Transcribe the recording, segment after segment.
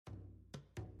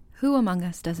Who among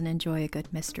us doesn't enjoy a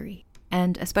good mystery?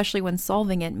 And especially when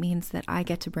solving it means that I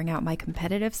get to bring out my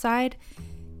competitive side,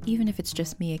 even if it's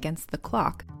just me against the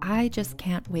clock. I just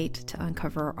can't wait to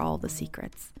uncover all the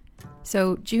secrets.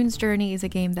 So June's Journey is a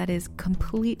game that is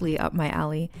completely up my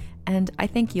alley, and I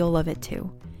think you'll love it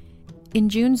too. In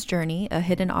June's Journey, a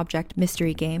hidden object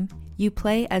mystery game, you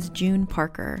play as June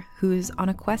Parker, who's on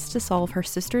a quest to solve her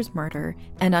sister's murder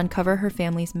and uncover her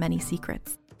family's many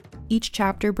secrets. Each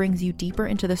chapter brings you deeper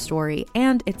into the story,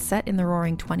 and it's set in the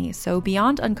Roaring '20s, so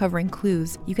beyond uncovering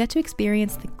clues, you get to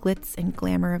experience the glitz and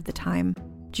glamour of the time.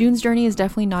 June's Journey is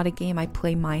definitely not a game I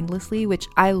play mindlessly, which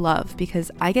I love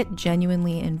because I get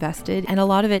genuinely invested, and a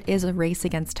lot of it is a race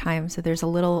against time, so there's a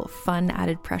little fun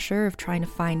added pressure of trying to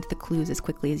find the clues as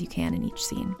quickly as you can in each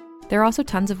scene. There are also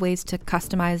tons of ways to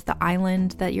customize the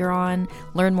island that you're on,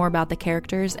 learn more about the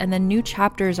characters, and then new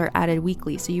chapters are added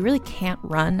weekly, so you really can't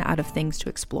run out of things to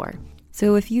explore.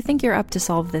 So if you think you're up to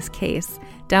solve this case,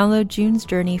 download June's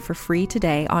Journey for free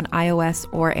today on iOS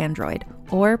or Android,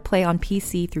 or play on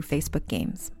PC through Facebook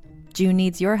Games. June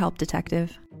needs your help,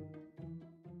 detective.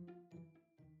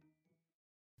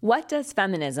 What does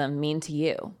feminism mean to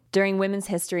you? During Women's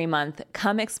History Month,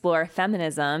 come explore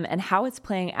feminism and how it's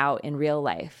playing out in real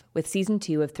life with Season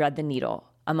 2 of Thread the Needle,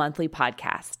 a monthly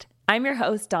podcast. I'm your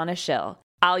host, Donna Schill.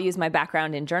 I'll use my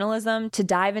background in journalism to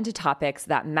dive into topics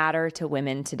that matter to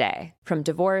women today, from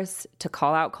divorce to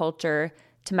call-out culture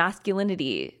to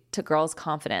masculinity to girls'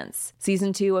 confidence.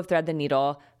 Season 2 of Thread the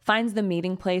Needle finds the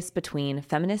meeting place between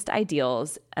feminist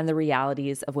ideals and the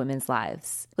realities of women's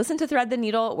lives. Listen to Thread the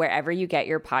Needle wherever you get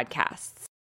your podcasts.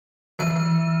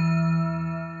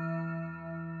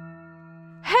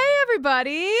 Hey,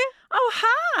 everybody! Oh,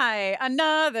 hi!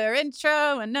 Another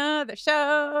intro, another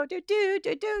show. Do do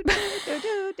do do do do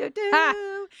do do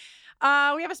do.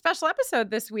 We have a special episode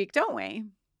this week, don't we?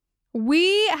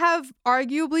 We have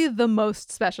arguably the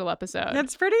most special episode.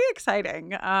 That's pretty exciting.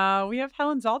 We have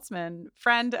Helen Zaltzman,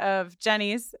 friend of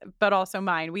Jenny's, but also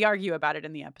mine. We argue about it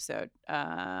in the episode.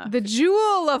 The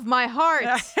jewel of my heart.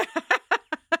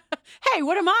 Hey,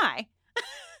 what am I?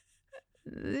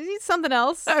 Something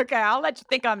else. Okay, I'll let you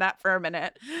think on that for a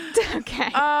minute. Okay.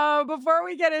 Before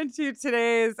we get into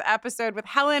today's episode with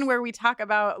Helen, where we talk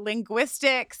about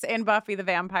linguistics in Buffy the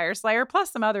Vampire Slayer,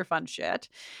 plus some other fun shit,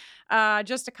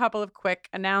 just a couple of quick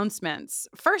announcements.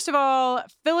 First of all,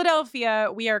 Philadelphia,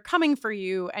 we are coming for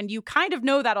you, and you kind of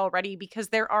know that already because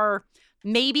there are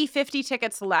maybe 50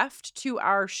 tickets left to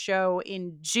our show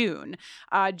in June.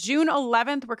 June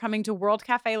 11th, we're coming to World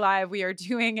Cafe Live. We are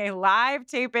doing a live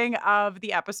taping of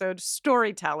the episode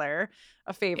Storyteller,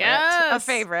 a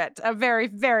favorite, a very,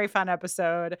 very fun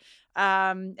episode.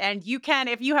 And you can,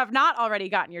 if you have not already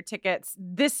gotten your tickets,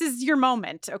 this is your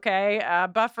moment, okay?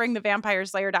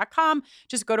 BufferingTheVampireSlayer.com.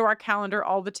 Just go to our calendar.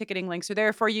 All the ticketing links are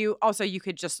there for you. Also, you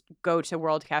could just go to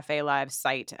World Cafe Live's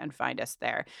site and find us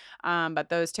there. But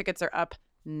those tickets are up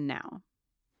now.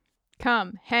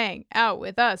 Come hang out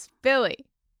with us, Philly.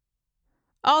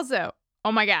 Also,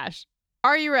 oh my gosh,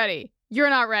 are you ready?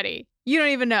 You're not ready. You don't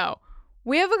even know.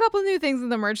 We have a couple new things in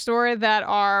the merch store that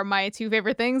are my two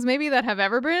favorite things, maybe, that have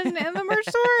ever been in the merch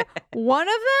store. One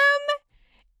of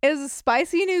them is a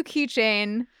spicy new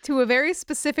keychain to a very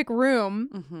specific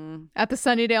room at the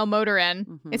Sunnydale Motor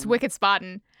Inn. It's wicked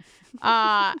spotting.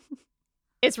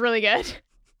 It's really good.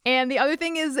 And the other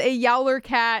thing is a Yowler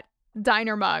Cat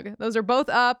diner mug. Those are both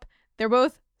up. They're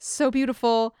both so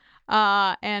beautiful.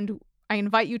 And I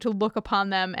invite you to look upon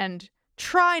them and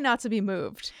try not to be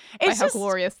moved by how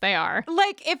glorious they are.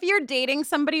 Like, if you're dating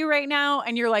somebody right now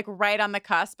and you're like right on the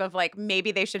cusp of like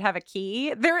maybe they should have a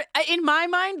key, there, in my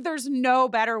mind, there's no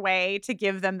better way to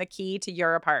give them the key to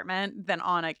your apartment than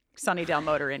on a Sunnydale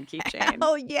Motor Inn keychain.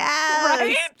 Oh yes,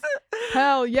 right?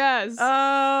 Hell yes.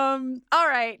 All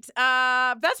right.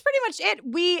 That's pretty much it.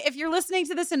 If you're listening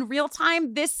to this in real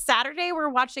time, this Saturday we're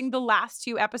watching the last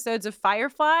two episodes of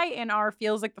Firefly in our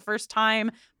Feels Like the First Time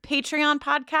Patreon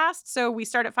podcast. So we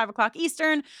start at 5:00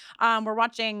 Eastern. We're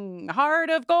watching Heart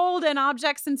of Gold and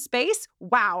Objects in Space.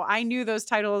 Wow, I knew those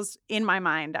titles in my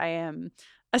mind. I am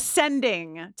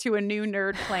ascending to a new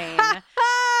nerd plane.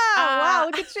 Wow,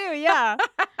 look at you. Yeah.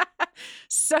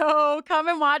 So come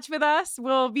and watch with us.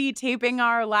 We'll be taping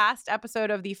our last episode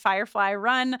of the Firefly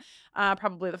run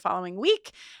probably the following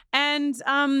week. And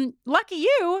lucky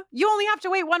you only have to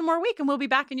wait one more week and we'll be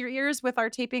back in your ears with our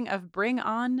taping of Bring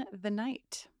On the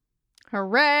Night.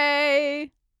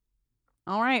 Hooray.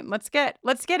 All right, let's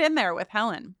get in there with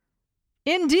Helen.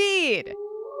 Indeed.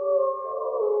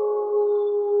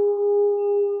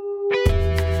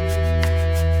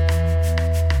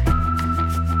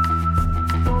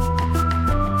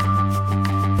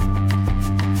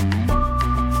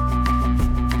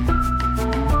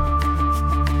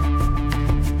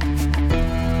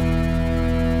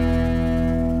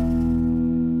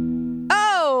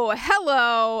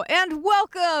 Hello, and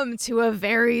welcome to a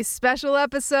very special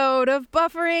episode of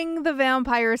Buffering the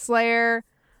Vampire Slayer,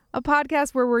 a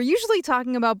podcast where we're usually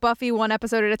talking about Buffy one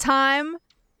episode at a time,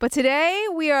 but today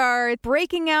we are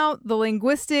breaking out the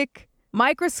linguistic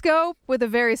microscope with a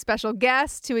very special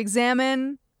guest to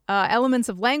examine elements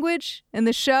of language in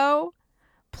the show.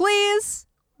 Please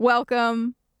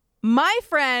welcome my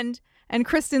friend and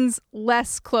Kristen's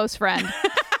less close friend,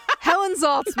 Helen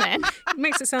Zaltzman. It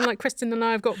makes it sound like Kristen and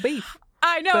I have got beef.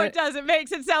 I know it does. It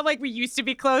makes it sound like we used to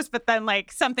be close, but then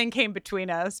like something came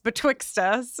betwixt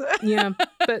us. Yeah,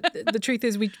 but the truth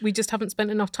is we just haven't spent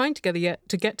enough time together yet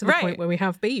to get to the point where we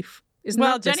have beef. Isn't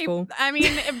that blissful?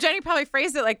 Jenny probably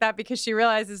phrased it like that because she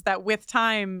realizes that with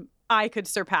time, I could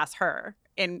surpass her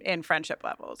in friendship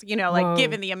levels. You know, like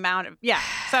given the amount of,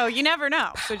 So you never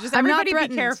know. So just everybody be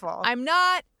careful. I'm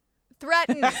not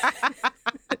threatened.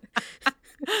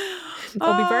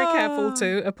 I'll be very careful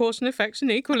to apportion affection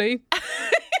equally.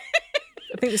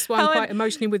 I think this is why I'm quite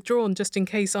emotionally withdrawn, just in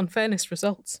case unfairness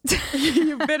results.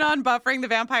 You've been on Buffering the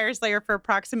Vampire Slayer for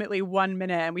approximately 1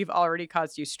 minute, and we've already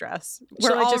caused you stress.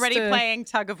 We're already playing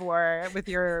tug of war with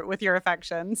your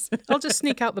affections. I'll just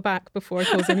sneak out the back before I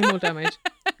cause any more damage.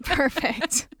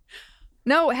 Perfect.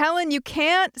 No, Helen, you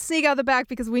can't sneak out the back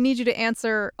because we need you to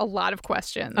answer a lot of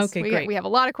questions. Okay, great. We have a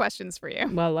lot of questions for you.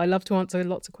 Well, I love to answer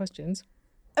lots of questions.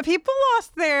 People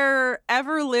lost their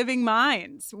ever-living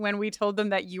minds when we told them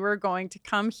that you were going to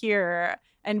come here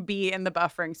and be in the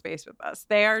buffering space with us.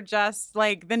 They are just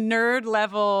like the nerd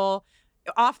level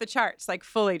off the charts, like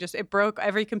fully just it broke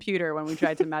every computer when we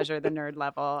tried to measure the nerd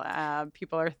level.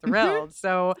 People are thrilled.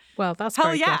 So, well, that's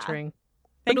very flattering.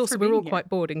 But also, we're all quite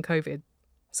bored in COVID.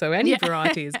 So any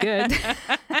variety is good.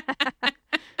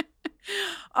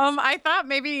 I thought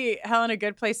maybe, Helen, a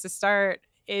good place to start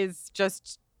is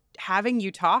just having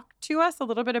you talk to us a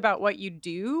little bit about what you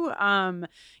do. I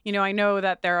know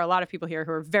that there are a lot of people here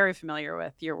who are very familiar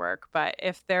with your work, but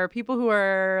if there are people who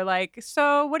are like,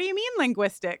 so what do you mean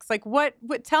linguistics? Like what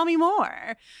tell me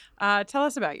more. Tell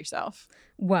us about yourself.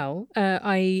 Well,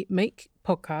 I make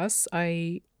podcasts.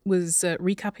 I was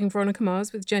recapping Veronica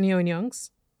Mars with Jenny Owen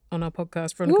Youngs on our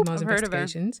podcast, Veronica Mars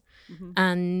Investigations. Mm-hmm.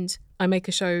 And I make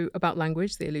a show about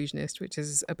language, The Illusionist, which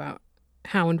is about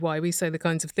how and why we say the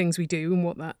kinds of things we do and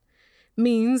what that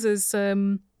means as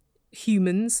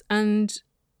humans. And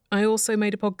I also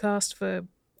made a podcast for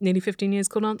nearly 15 years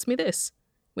called Answer Me This,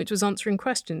 which was answering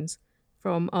questions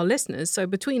from our listeners. So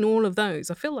between all of those,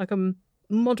 I feel like I'm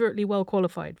moderately well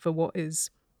qualified for what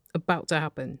is about to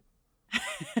happen.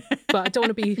 But I don't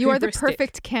want to be You are the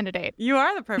perfect candidate. You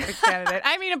are the perfect candidate.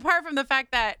 I mean, apart from the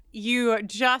fact that you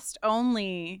just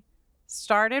only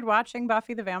started watching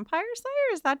Buffy the Vampire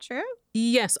Slayer, is that true?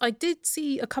 Yes, I did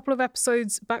see a couple of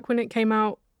episodes back when it came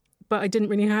out, but I didn't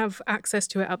really have access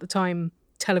to it at the time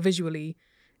televisually,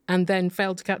 and then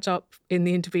failed to catch up in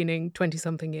the intervening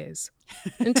 20-something years.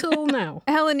 Until now.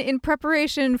 Helen, in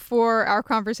preparation for our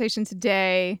conversation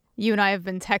today, you and I have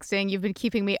been texting. You've been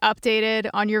keeping me updated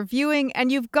on your viewing,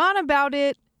 and you've gone about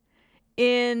it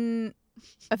in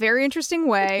a very interesting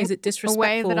way. Is it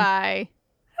disrespectful? A way that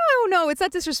Oh, no, it's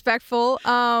not disrespectful,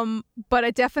 but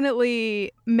it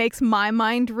definitely makes my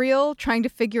mind reel trying to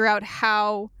figure out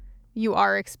how you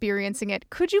are experiencing it.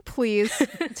 Could you please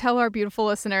tell our beautiful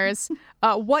listeners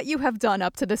what you have done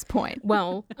up to this point?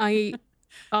 Well, I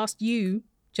asked you,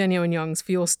 Jenny Owen Youngs,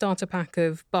 for your starter pack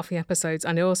of Buffy episodes,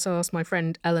 and I also asked my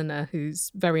friend Eleanor,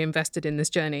 who's very invested in this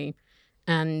journey,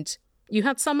 and you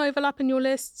had some overlap in your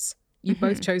lists. You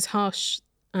both chose Hush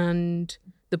and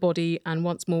The Body and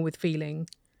Once More with Feeling.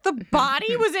 The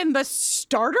Body was in the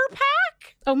starter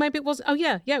pack? Oh, maybe it was. Oh,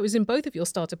 yeah. Yeah, it was in both of your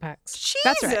starter packs.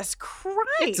 Jesus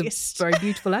Christ. It's a very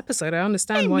beautiful episode. I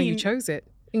understand why you chose it.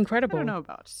 Incredible. I don't know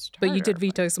about starter. But you did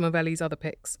veto some of Ellie's other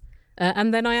picks.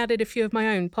 And then I added a few of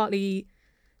my own, partly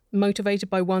motivated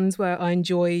by ones where I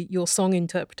enjoy your song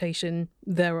interpretation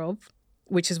thereof,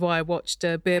 which is why I watched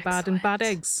Beer Bad and Bad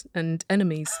Eggs and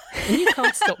Enemies. And you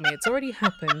can't stop me. It's already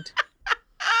happened.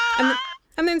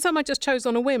 And then some I just chose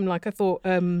on a whim. Like I thought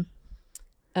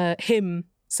Him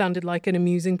sounded like an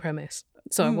amusing premise.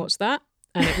 So I watched that,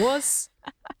 and it was.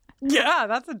 Yeah,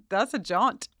 that's a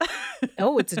jaunt.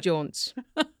 Oh, it's a jaunt.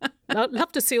 I'd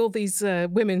love to see all these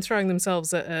women throwing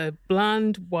themselves at a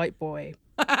bland white boy.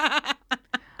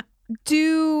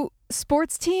 Do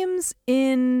sports teams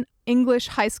in English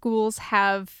high schools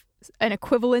have an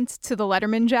equivalent to the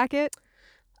Letterman jacket?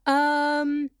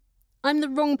 I'm the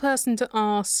wrong person to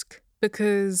ask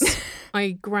because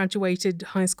I graduated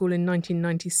high school in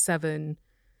 1997.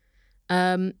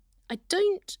 I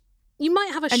don't. You might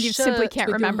have a shirt. And you simply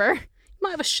can't remember. You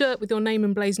might have a shirt with your name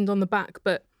emblazoned on the back,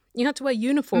 but You had to wear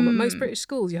uniform. At most British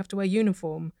schools, you have to wear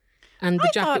uniform. And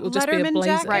the jacket will just be a Letterman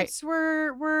blazer. jackets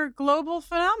were global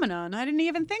phenomenon. I didn't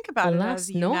even think about it as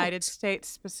a United States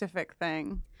specific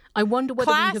thing. I wonder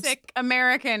whether classic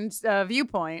American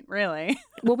viewpoint, really.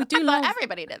 Well, we do love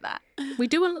everybody did that. We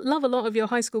do love a lot of your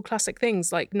high school classic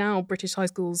things. Like now, British high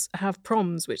schools have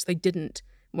proms, which they didn't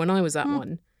when I was at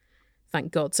one.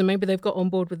 Thank God. So maybe they've got on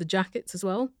board with the jackets as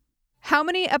well. How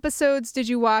many episodes did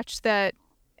you watch that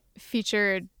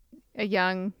featured a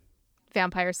young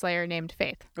vampire slayer named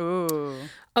Faith? Ooh.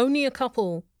 Only a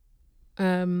couple.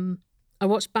 I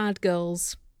watched Bad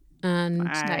Girls and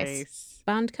Nice.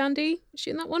 Band Candy. Is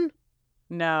she in that one?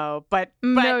 No, but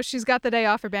no, she's got the day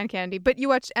off for Band Candy. But you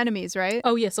watched Enemies, right?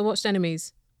 Oh yes, I watched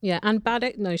Enemies. Yeah, and Bad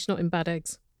Eggs. No, she's not in Bad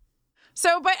Eggs.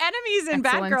 So, but Enemies and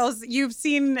Bad Excellent. Girls, you've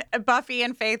seen Buffy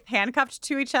and Faith handcuffed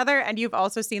to each other, and you've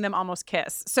also seen them almost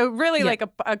kiss. So really like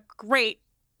a great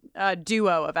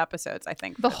duo of episodes, I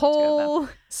think. The whole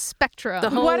spectrum. The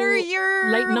whole what are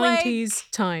your late 90s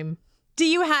time? Do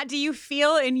you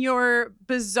feel in your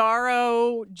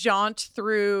bizarro jaunt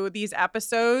through these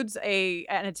episodes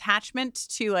an attachment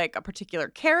to like a particular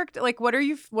character? Like what are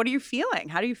you feeling?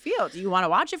 How do you feel? Do you want to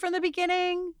watch it from the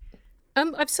beginning?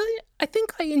 I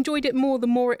think I enjoyed it more the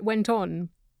more it went on.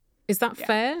 Is that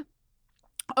fair?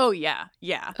 Oh yeah.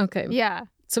 Yeah. Okay. Yeah.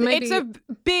 So maybe it's a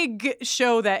big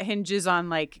show that hinges on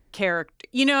like character.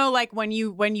 You know, like when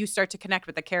you start to connect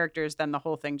with the characters, then the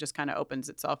whole thing just kind of opens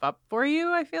itself up for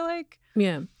you, I feel like.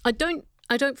 Yeah. I don't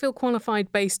feel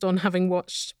qualified based on having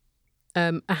watched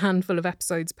a handful of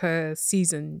episodes per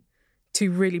season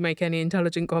to really make any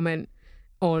intelligent comment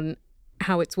on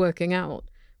how it's working out.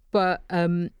 But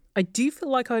I do feel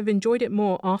like I've enjoyed it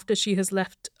more after she has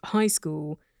left high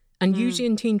school. And usually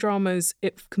in teen dramas,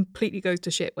 it completely goes to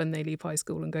shit when they leave high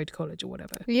school and go to college or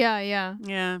whatever.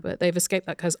 Yeah. But they've escaped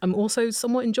that because I'm also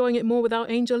somewhat enjoying it more without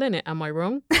Angel in it. Am I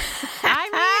wrong? I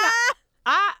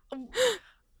mean,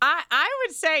 I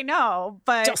would say no,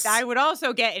 but I would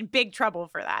also get in big trouble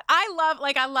for that.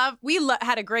 We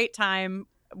had a great time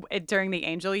during the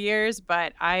Angel years,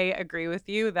 but I agree with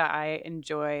you that I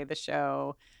enjoy the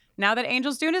show now that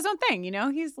Angel's doing his own thing. You know,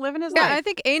 he's living his life. Yeah, I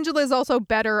think Angel is also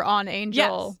better on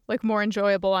Angel, like more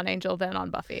enjoyable on Angel than on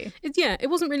Buffy. It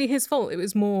wasn't really his fault. It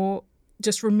was more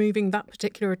just removing that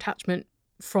particular attachment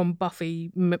from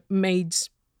Buffy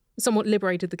somewhat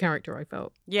liberated the character, I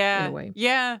felt. Yeah. In a way.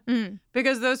 Yeah.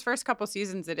 Because those first couple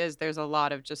seasons, there's a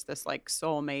lot of just this like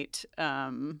soulmate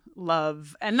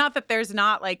love. And not that there's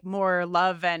not like more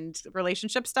love and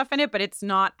relationship stuff in it, but it's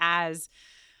not as,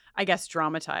 I guess,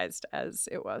 dramatized as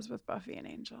it was with Buffy and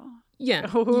Angel. Yeah.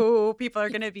 Oh, people are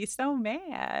going to be so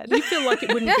mad. You feel like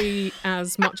it wouldn't be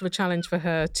as much of a challenge for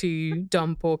her to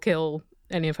dump or kill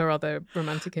any of her other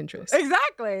romantic interests.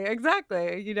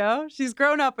 Exactly. You know, she's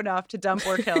grown up enough to dump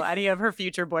or kill any of her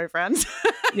future boyfriends.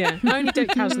 Yeah. I only date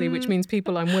casually, which means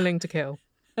people I'm willing to kill.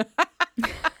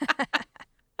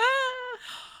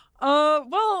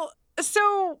 Well,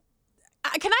 so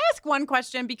can I ask one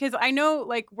question? Because I know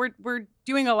like we're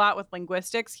doing a lot with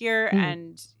linguistics here,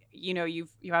 and you know you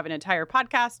have an entire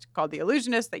podcast called The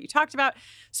Illusionist that you talked about.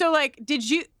 So like,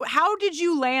 how did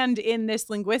you land in this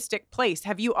linguistic place?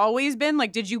 Have you always been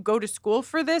like, did you go to school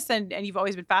for this and you've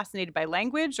always been fascinated by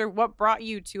language, or what brought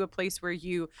you to a place where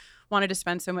you wanted to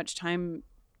spend so much time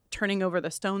turning over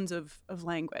the stones of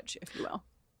language, if you will?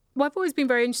 Well, I've always been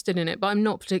very interested in it, but I'm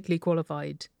not particularly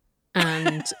qualified.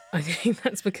 And I think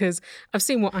that's because I've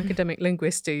seen what academic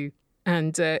linguists do,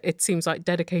 and it seems like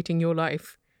dedicating your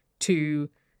life to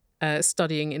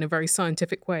studying in a very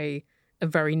scientific way a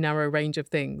very narrow range of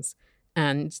things.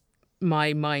 And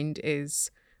my mind is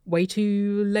way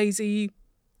too lazy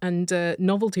and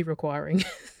novelty requiring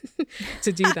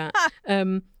to do that.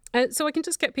 So I can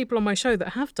just get people on my show that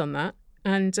have done that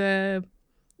and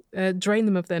drain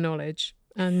them of their knowledge.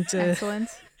 And Excellent.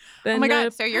 Then, oh my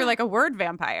God, so you're like a word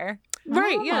vampire.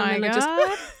 Right, Oh yeah. my And then I God.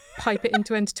 just pipe it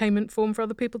into entertainment form for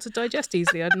other people to digest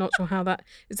easily. I'm not sure how that...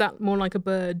 Is that more like a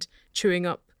bird chewing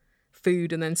up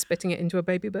food and then spitting it into a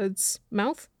baby bird's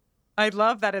mouth? I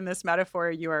love that in this metaphor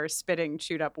you are spitting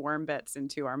chewed up worm bits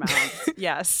into our mouths.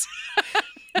 Yes.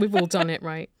 We've all done it,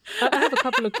 right? I have a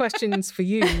couple of questions for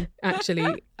you,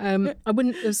 actually. I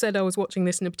wouldn't have said I was watching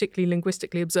this in a particularly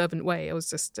linguistically observant way. I was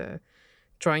just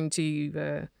trying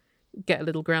to get a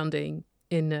little grounding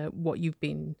in what you've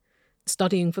been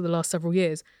studying for the last several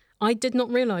years. I did not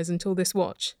realise until this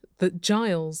watch that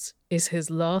Giles is his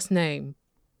last name.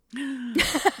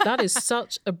 That is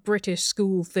such a British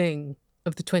school thing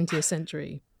of the 20th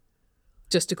century,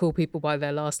 just to call people by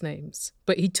their last names.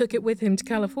 But he took it with him to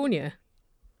California.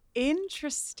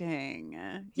 Interesting.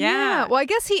 Yeah. Well, I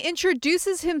guess he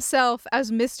introduces himself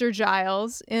as Mr.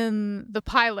 Giles in the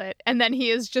pilot, and then he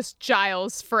is just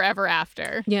Giles forever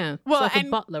after. Yeah. Well, it's like a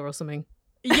butler or something.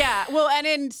 Yeah. Well, and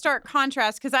in stark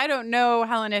contrast, because I don't know,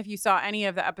 Helen, if you saw any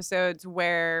of the episodes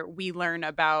where we learn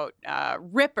about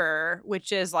Ripper,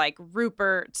 which is like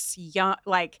Rupert's young,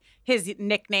 like his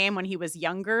nickname when he was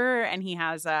younger, and he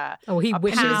has he was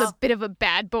a bit of a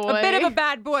bad boy. A bit of a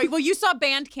bad boy. Well, you saw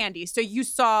Band Candy, so you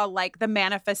saw like the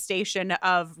manifestation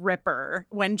of Ripper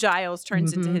when Giles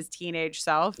turns into his teenage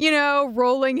self. You know,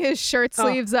 rolling his shirt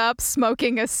sleeves up,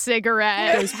 smoking a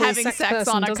cigarette, having sex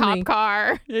on a cop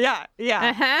car. Yeah.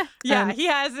 Uh-huh. Yeah, he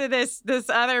has this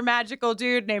other magical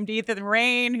dude named Ethan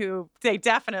Rain who they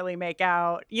definitely make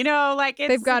out. You know, like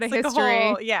they've got a like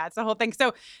history. It's a whole thing.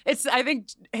 So I think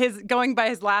his going by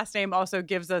his last name also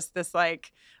gives us this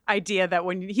like idea that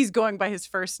when he's going by his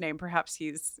first name, perhaps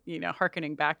he's, you know,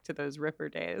 hearkening back to those Ripper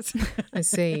days. I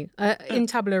see. In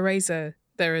Tabula Rasa,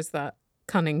 there is that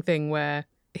cunning thing where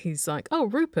he's like, "Oh,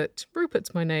 Rupert's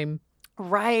my name."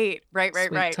 Right.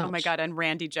 Touch. Oh my God. And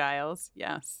Randy Giles.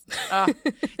 Yes.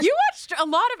 You watched a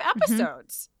lot of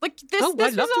episodes. Like this. Oh,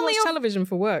 this I love was to only watch television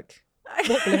for work.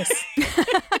 What bliss.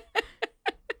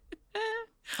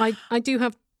 I do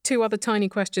have 2 other tiny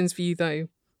questions for you, though,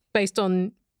 based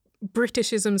on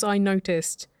Britishisms I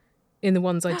noticed in the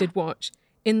ones I did watch.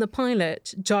 In the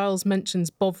pilot, Giles mentions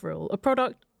Bovril, a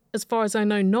product, as far as I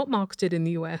know, not marketed in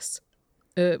the US,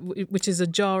 which is a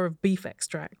jar of beef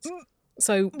extract.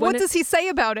 So what does he say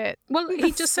about it? Well,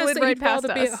 he just says that he'd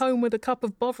rather be at home with a cup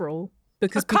of Bovril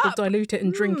because people dilute it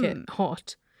and drink it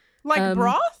hot. Like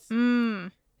broth?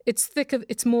 It's thicker.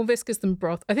 It's more viscous than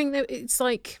broth. I think that it's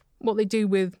like what they do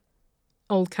with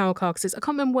old cow carcasses. I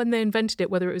can't remember when they invented it,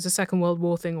 whether it was a Second World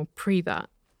War thing or pre that.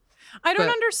 I don't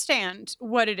understand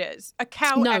what it is. A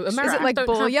cow extract. Is it like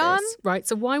bouillon? Right,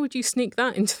 so why would you sneak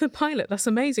that into the pilot? That's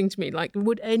amazing to me. Like,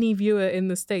 would any viewer in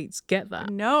the States get that?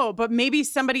 No, but maybe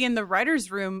somebody in the writer's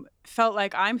room felt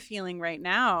like I'm feeling right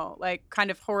now, like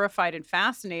kind of horrified and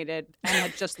fascinated, and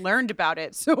had just learned about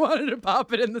it, so wanted to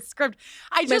pop it in the script.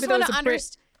 I just want to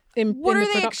understand. What are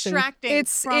they extracting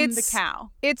from the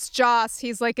cow? It's Joss.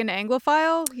 He's like an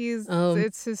Anglophile.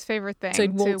 It's his favorite thing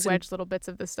to wedge little bits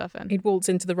of this stuff in. He'd waltz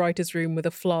into the writer's room with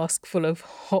a flask full of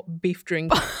hot beef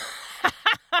drink.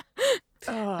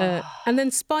 And then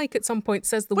Spike at some point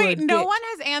says the word Wait, no git. one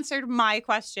has answered my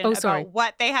question about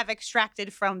what they have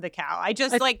extracted from the cow. I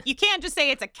just you can't just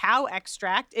say it's a cow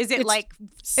extract. Is it like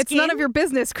skin? It's none of your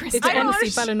business, Kristen. It's honestly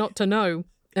better not to know.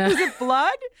 Is it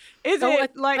blood?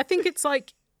 I think it's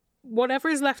like whatever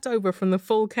is left over from the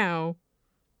full cow,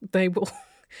 they will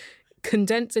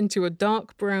condense into a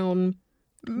dark brown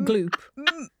gloop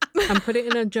and put it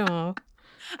in a jar,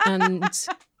 and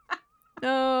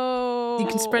you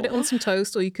can spread it on some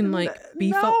toast, or you can like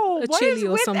beef up a chili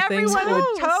or something, or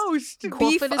toast.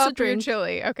 Beef it as a drink,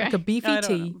 chili, okay, like a beefy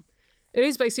tea. It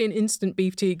is basically an instant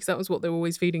beef tea because that was what they were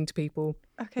always feeding to people.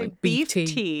 Okay, like beef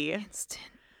tea. Instant.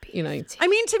 You know, I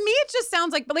mean, to me, it just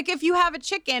sounds like if you have a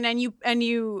chicken and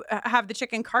you have the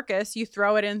chicken carcass, you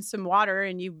throw it in some water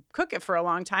and you cook it for a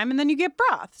long time, and then you get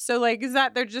broth. So, like, is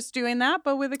that they're just doing that,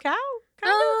 but with a cow?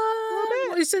 Kind of, a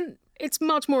little bit. It's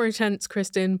much more intense,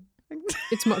 Kristen.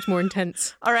 It's much more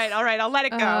intense. All right. I'll let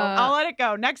it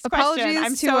go. Next question.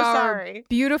 I'm so sorry.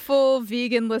 Beautiful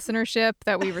vegan listenership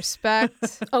that we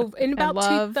respect. In about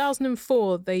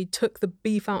 2004, they took the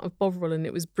beef out of Bovril and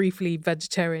it was briefly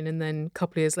vegetarian, and then a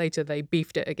couple of years later, they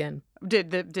beefed it again.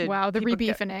 Wow, the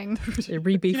rebeefing. They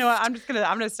rebeefed. You know what? I'm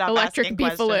gonna stop Electric asking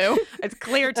beefaloo. questions. It's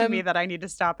clear to me that I need to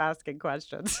stop asking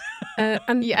questions.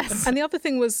 Yes. And the other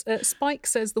thing was, Spike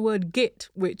says the word git,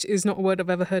 which is not a word I've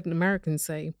ever heard an American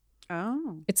say.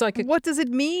 Oh. It's like what does it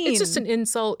mean? It's just an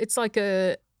insult. It's like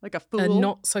a fool. A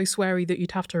not so sweary that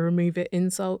you'd have to remove it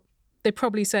insult. They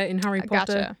probably say it in Harry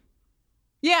Potter. Gotcha.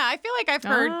 Yeah, I feel like I've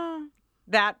heard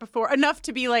that before. Enough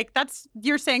to be like,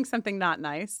 you're saying something not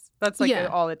nice. That's like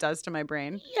all it does to my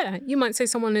brain. Yeah, you might say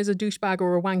someone is a douchebag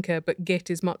or a wanker, but git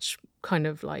is much kind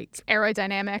of like it's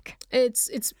aerodynamic. It's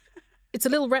a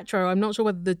little retro. I'm not sure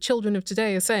whether the children of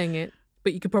today are saying it,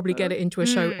 but you could probably get it into a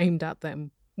show aimed at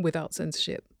them without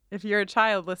censorship. If you're a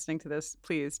child listening to this,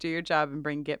 please do your job and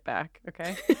bring Git back,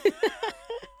 okay?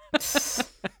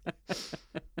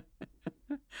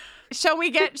 Shall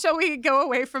we go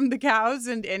away from the cows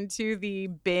and into the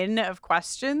bin of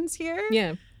questions here?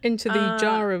 Yeah, into the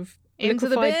jar of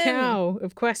liquefied cow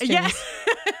of questions. Yeah.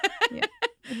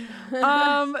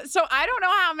 So I don't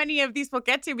know how many of these we'll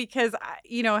get to because,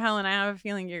 Helen, I have a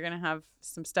feeling you're going to have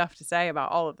some stuff to say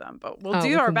about all of them, but we'll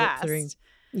do our best.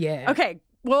 Yeah. Okay.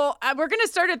 Well, we're going to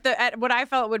start at what I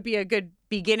felt would be a good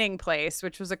beginning place,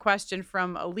 which was a question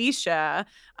from Alicia,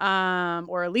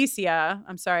 or Alicia.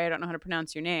 I'm sorry, I don't know how to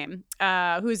pronounce your name.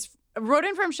 Who's wrote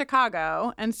in from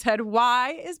Chicago and said,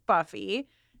 "Why is Buffy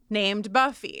named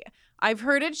Buffy? I've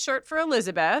heard it's short for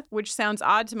Elizabeth, which sounds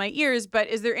odd to my ears, but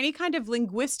is there any kind of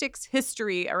linguistics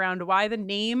history around why the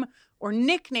name or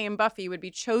nickname Buffy would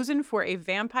be chosen for a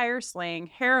vampire-slaying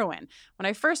heroine? When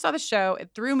I first saw the show,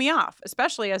 it threw me off,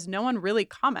 especially as no one really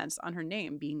comments on her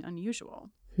name being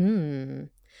unusual."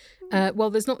 Well,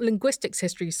 there's not linguistics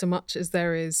history so much as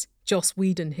there is Joss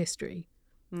Whedon history.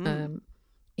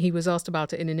 He was asked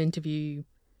about it in an interview,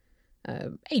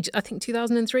 I think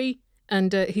 2003.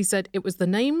 And he said, "It was the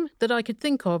name that I could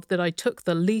think of that I took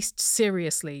the least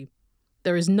seriously.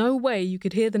 There is no way you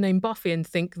could hear the name Buffy and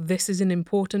think this is an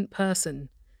important person.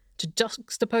 To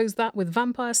juxtapose that with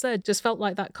Vampire Slayer just felt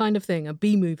like that kind of thing, a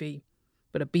B-movie.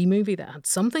 But a B-movie that had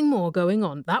something more going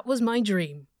on. That was my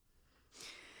dream."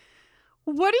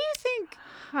 What do you think?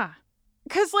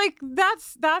 Because like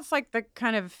that's like the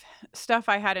kind of stuff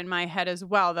I had in my head as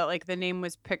well, that like the name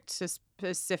was picked to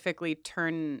specifically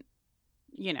turn,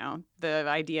 the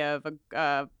idea of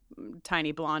a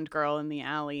tiny blonde girl in the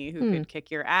alley who could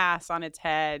kick your ass on its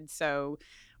head. So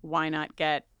why not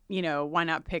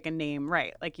pick a name,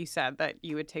 right? Like you said, that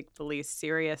you would take the least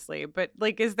seriously. But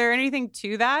like, is there anything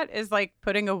to that? Is like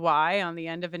putting a Y on the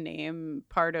end of a name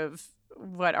part of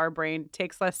what our brain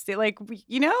takes less, like,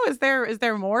 is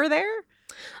there more there?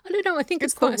 I don't know. I think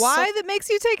it's the quite why that makes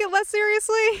you take it less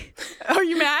seriously. Are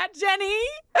you mad, Jenny?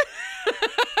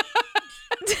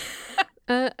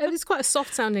 It's quite a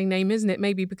soft-sounding name, isn't it?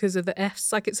 Maybe because of the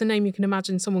Fs. Like, it's a name you can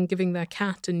imagine someone giving their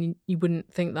cat, and you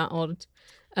wouldn't think that odd.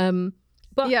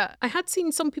 But yeah, I had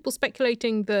seen some people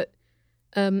speculating that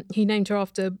he named her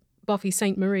after Buffy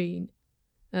St. Marie,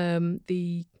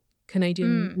 the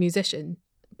Canadian musician.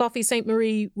 Buffy St.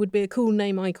 Marie would be a cool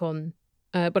name icon,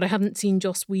 but I haven't seen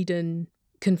Joss Whedon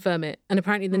confirm it. And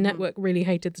apparently the network really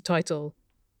hated the title,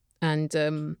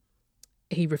 and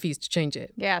he refused to change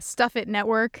it. Yeah, stuff it,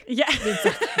 network. Yeah.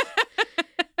 Exactly.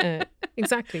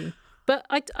 Exactly. But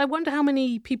I wonder how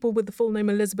many people with the full name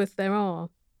Elizabeth there are.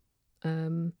 How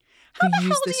the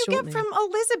hell do you get from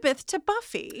Elizabeth to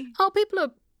Buffy? Oh, people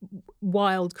are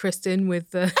wild, Kristen,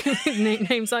 with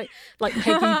names like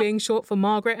Peggy being short for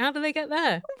Margaret. How do they get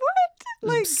there? What?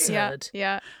 Like, absurd.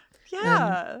 Yeah.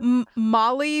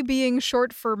 Molly being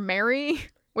short for Mary,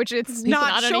 which it's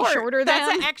not any shorter than.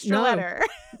 That's an extra letter.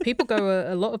 People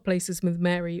go a lot of places with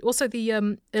Mary. Also,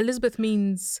 the Elizabeth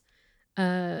means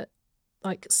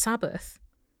like Sabbath.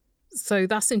 So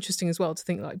that's interesting as well, to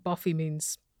think like Buffy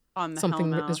means on the something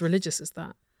HelenMouth. as religious as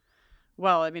that.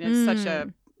 Well, I mean, it's such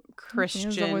a Christian.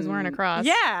 He's always wearing a cross.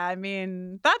 Yeah, I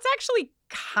mean, that's actually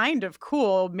kind of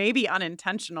cool, maybe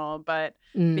unintentional, but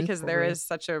because there is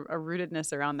such a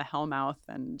rootedness around the HelenMouth,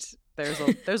 and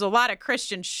there's a lot of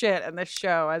Christian shit in this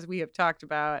show, as we have talked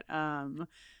about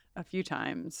a few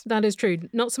times. That is true.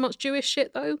 Not so much Jewish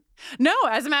shit, though. No,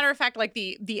 as a matter of fact, like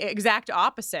the exact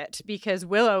opposite, because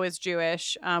Willow is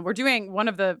Jewish. We're doing one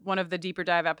of the deeper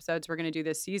dive episodes we're going to do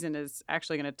this season is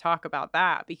actually going to talk about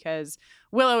that, because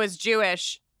Willow is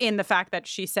Jewish in the fact that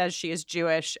she says she is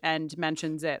Jewish and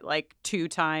mentions it like 2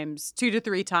 to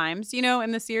 3 times,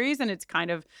 in the series, and it's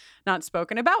kind of not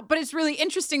spoken about. But it's really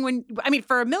interesting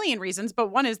for a million reasons, but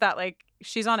one is that like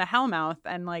she's on a HelenMouth,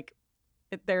 and like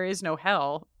there is no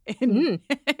hell.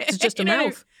 It's just a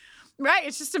mouth. Right,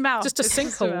 it's just a mouth. Just a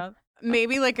sinkhole.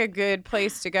 Maybe like a good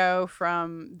place to go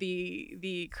from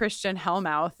the Christian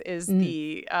HelenMouth is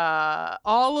the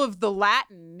all of the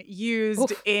Latin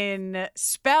used in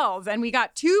spells. And we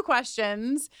got 2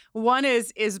 questions. One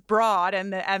is broad,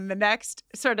 and the next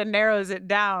sort of narrows it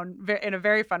down in a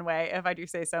very fun way, if I do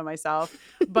say so myself.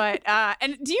 But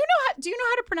and do you know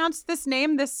how to pronounce this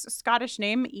name, this Scottish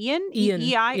name, Ian? Ian.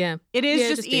 E-I? Yeah. It is Yeah,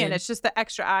 just Ian. It's just the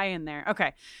extra I in there.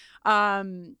 Okay.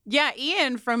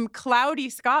 Ian from Cloudy,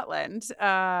 Scotland,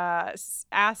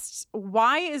 asked,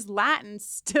 why is Latin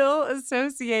still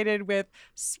associated with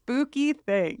spooky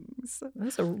things?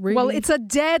 That's a really... Well, it's a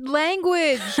dead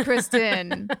language,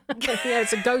 Kristen. Yeah,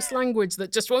 it's a ghost language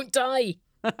that just won't die.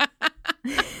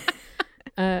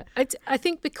 I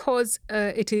think because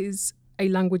it is a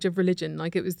language of religion,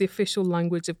 like it was the official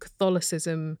language of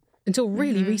Catholicism until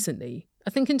really recently. I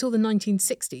think until the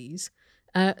 1960s.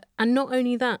 And not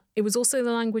only that, it was also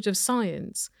the language of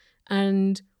science.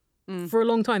 And for a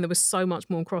long time, there was so much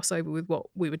more crossover with what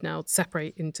we would now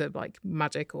separate into like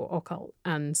magic or occult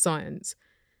and science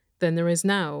than there is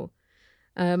now.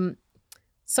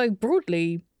 So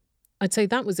broadly, I'd say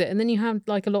that was it. And then you had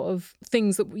like a lot of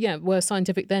things that, were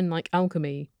scientific then, like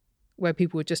alchemy where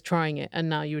people were just trying it, and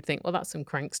now you would think, well, that's some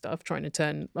crank stuff, trying to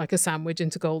turn like a sandwich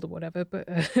into gold or whatever. But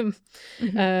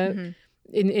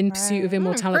in pursuit of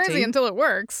immortality, crazy until it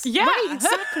works. Yeah, right,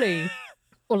 exactly.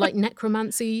 Or like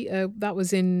necromancy, that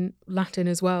was in Latin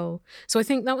as well. So I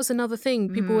think that was another thing.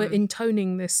 People were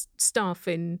intoning this stuff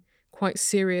in quite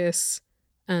serious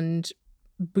and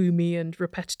boomy and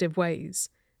repetitive ways.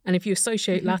 And if you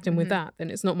associate Latin with that, then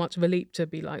it's not much of a leap to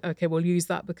be like, okay, we'll use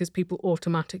that because people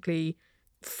automatically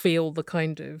feel the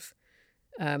kind of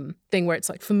thing where it's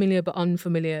like familiar but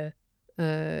unfamiliar.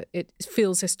 It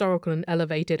feels historical and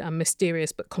elevated and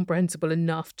mysterious but comprehensible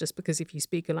enough, just because if you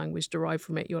speak a language derived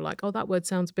from it, you're like, oh, that word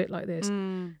sounds a bit like this.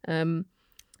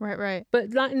 Right.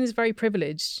 But Latin is very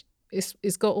privileged.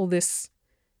 It's got all this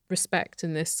respect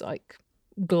and this like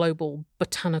global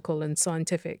botanical and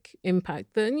scientific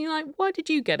impact. Then you're like, why did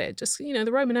you get it? Just, the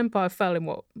Roman Empire fell in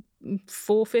what,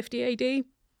 450 AD?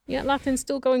 Yeah, Latin's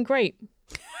still going great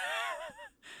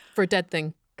for a dead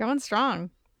thing. Going strong.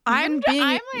 I'm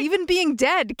Even being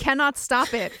dead cannot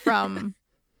stop it from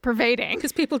pervading.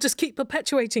 Because people just keep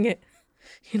perpetuating it.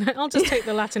 I'll just take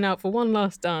the Latin out for one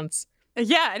last dance.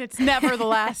 Yeah, and it's never the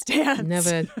last dance.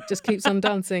 Never. Just keeps on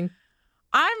dancing.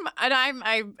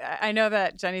 I know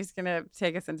that Jenny's gonna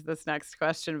take us into this next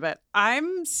question, but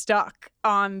I'm stuck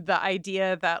on the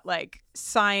idea that like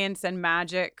science and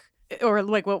magic, or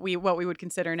like what we would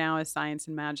consider now as science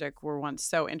and magic, were once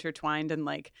so intertwined, and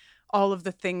like all of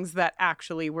the things that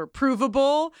actually were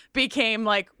provable became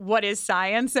like what is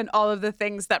science, and all of the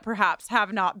things that perhaps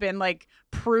have not been like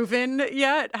proven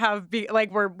yet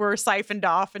were siphoned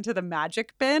off into the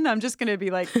magic bin. I'm just gonna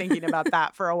be like thinking about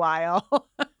that for a while.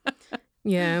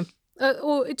 Yeah.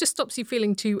 Or it just stops you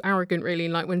feeling too arrogant, really.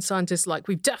 Like when scientists are like,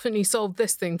 we've definitely solved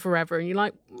this thing forever. And you're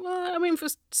like, well, I mean, for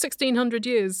 1600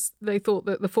 years, they thought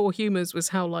that the four humours was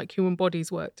how like human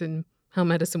bodies worked and how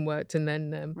medicine worked. And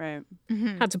then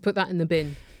had to put that in the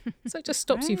bin. So it just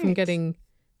stops you from getting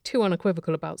too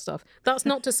unequivocal about stuff. That's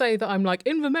not to say that I'm like,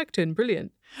 ivermectin,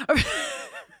 brilliant.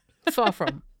 Far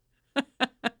from.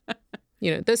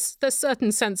 There's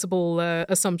certain sensible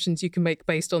assumptions you can make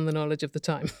based on the knowledge of the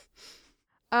time.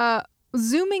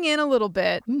 Zooming in a little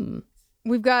bit,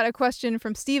 we've got a question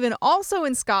from Stephen, also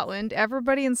in Scotland.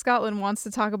 Everybody in Scotland wants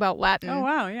to talk about Latin. Oh,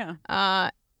 wow, yeah.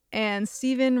 And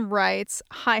Stephen writes,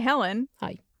 hi, Helen.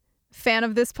 Hi. Fan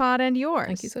of this pod and yours.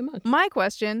 Thank you so much. My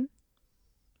question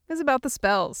is about the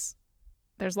spells.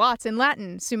 There's lots in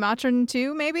Latin, Sumatran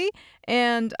too, maybe,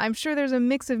 and I'm sure there's a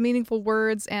mix of meaningful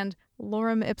words and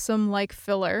lorem ipsum-like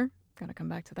filler. Gotta come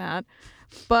back to that.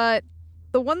 But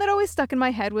the one that always stuck in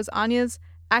my head was Anya's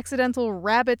accidental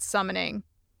rabbit summoning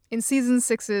in season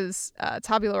 6's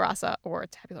Tabula Rasa, or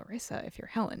Tabula Rasa if you're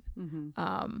Helen.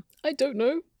 I don't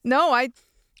know. No,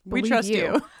 we trust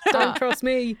you. Don't trust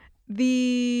me.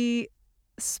 The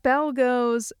spell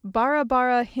goes Bara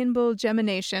Bara Hinbul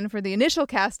Gemination for the initial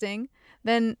casting,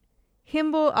 then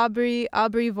Hinbul Abri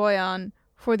Abri Voyan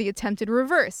for the attempted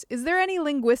reverse. Is there any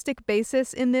linguistic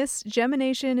basis in this?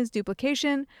 Gemination is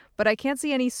duplication, but I can't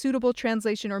see any suitable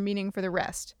translation or meaning for the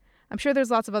rest. I'm sure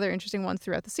there's lots of other interesting ones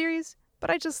throughout the series, but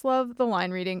I just love the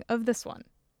line reading of this one.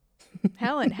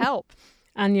 Helen, help.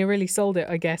 And you really sold it,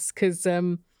 I guess, because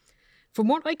from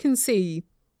what I can see,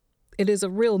 it is a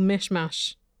real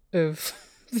mishmash of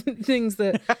things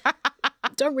that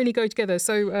don't really go together.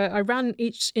 So I ran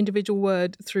each individual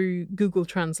word through Google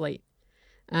Translate.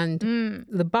 And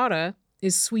the bara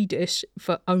is Swedish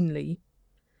for only.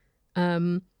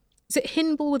 Is it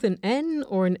Hinbul with an N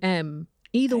or an M?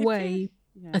 Either way,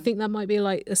 I think that might be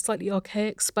like a slightly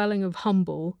archaic spelling of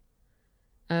humble.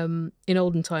 In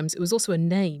olden times, it was also a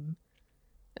name,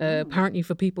 apparently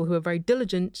for people who are very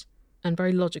diligent and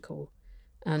very logical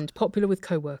and popular with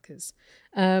co-workers.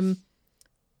 And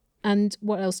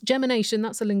what else? Gemination,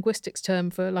 that's a linguistics term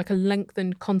for like a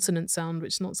lengthened consonant sound,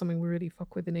 which is not something we really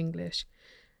fuck with in English.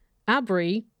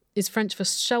 Abri is French for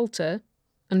shelter,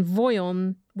 and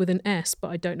voyon with an S, but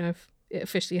I don't know if it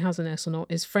officially has an S or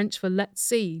not, is French for let's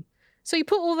see. So you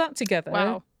put all that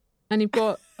together, and you've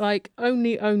got like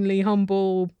only,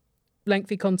 humble,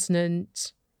 lengthy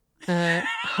consonant,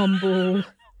 humble,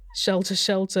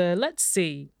 shelter, let's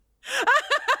see.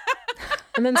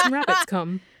 And then some rabbits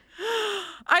come.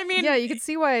 I mean, yeah, you can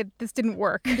see why this didn't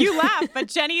work. You laugh, but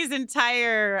Jenny's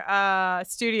entire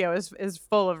studio is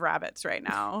full of rabbits right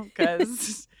now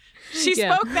because she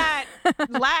spoke that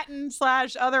Latin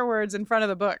 / other words in front of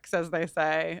the books, as they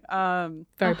say.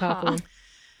 Very powerful.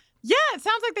 Yeah, it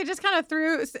sounds like they just kind of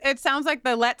threw. It sounds like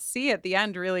the "let's see" at the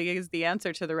end really is the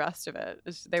answer to the rest of it.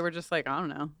 They were just like, I don't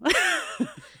know.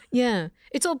 Yeah,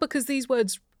 it's odd because these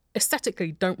words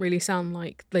aesthetically don't really sound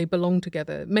like they belong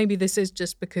together. Maybe this is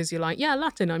just because you're like, yeah,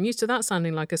 Latin, I'm used to that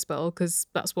sounding like a spell because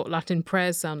that's what Latin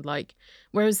prayers sound like.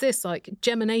 Whereas this, like,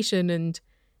 gemination and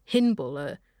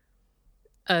hinbul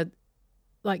are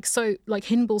like, so, like,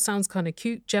 hinbul sounds kind of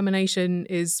cute. Gemination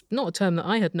is not a term that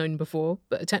I had known before,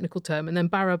 but a technical term. And then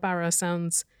bara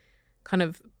sounds kind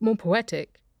of more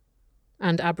poetic,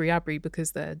 and abri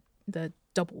because they're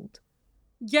doubled.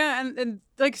 Yeah, and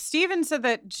like Steven said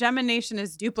that gemination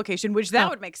is duplication, which that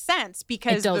would make sense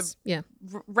because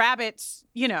rabbits,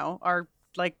 are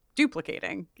like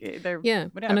duplicating. They're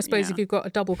whatever, and I suppose if you've got a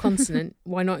double consonant,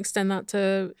 why not extend that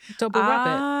to double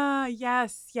rabbit? Ah,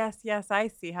 yes. I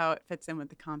see how it fits in with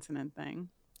the consonant thing.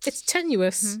 It's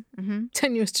tenuous.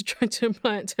 Tenuous to try to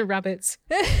apply it to rabbits.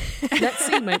 Let's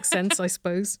see, makes sense, I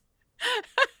suppose.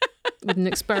 With an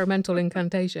experimental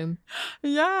incantation.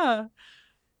 Yeah.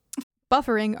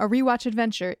 Buffering, a rewatch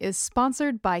adventure, is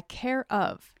sponsored by Care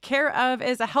Of. Care Of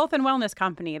is a health and wellness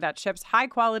company that ships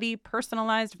high-quality,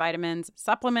 personalized vitamins,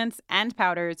 supplements, and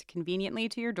powders conveniently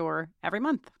to your door every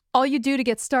month. All you do to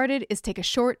get started is take a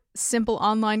short, simple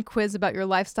online quiz about your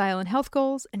lifestyle and health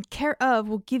goals, and Care Of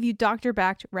will give you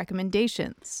doctor-backed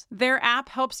recommendations. Their app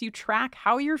helps you track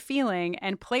how you're feeling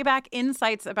and play back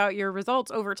insights about your results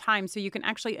over time so you can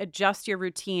actually adjust your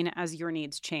routine as your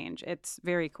needs change. It's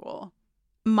very cool.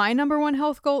 My number one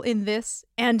health goal in this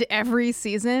and every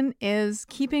season is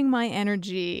keeping my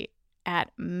energy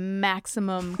at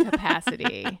maximum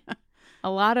capacity. A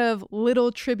lot of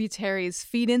little tributaries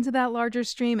feed into that larger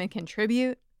stream and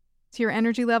contribute to your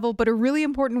energy level, but a really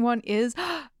important one is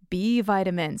B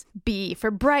vitamins. B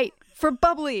for bright, for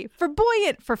bubbly, for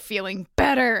buoyant, for feeling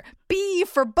better. B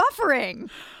for buffering.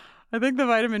 I think the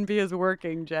vitamin B is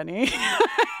working, Jenny.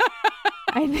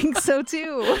 I think so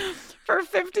too. For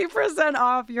 50%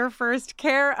 off your first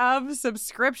Care Of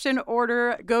subscription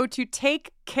order, go to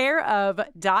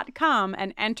takecareof.com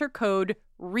and enter code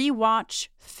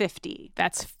REWATCH50.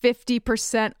 That's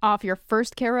 50% off your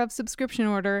first Care Of subscription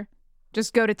order.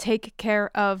 Just go to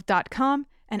takecareof.com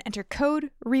and enter code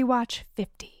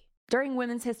REWATCH50. During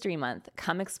Women's History Month,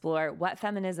 come explore what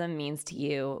feminism means to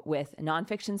you with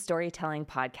nonfiction storytelling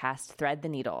podcast Thread the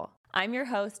Needle. I'm your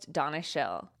host, Donna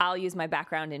Schill. I'll use my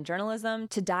background in journalism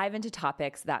to dive into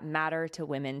topics that matter to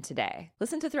women today.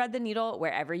 Listen to Thread the Needle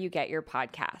wherever you get your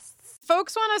podcasts.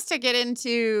 Folks want us to get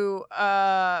into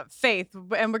faith,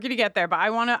 and we're going to get there, but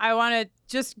I want to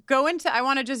just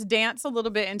dance a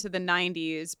little bit into the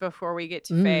 90s before we get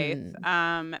to faith.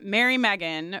 Mary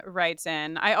Megan writes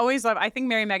in. I think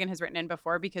Mary Megan has written in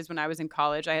before because when I was in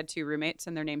college, I had two roommates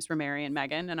and their names were Mary and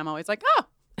Megan, and I'm always like, oh,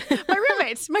 my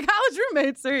roommates, my college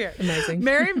roommates are here. Amazing.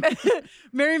 Mary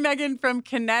Megan from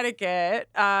Connecticut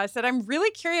said, I'm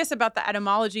really curious about the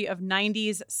etymology of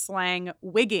 90s slang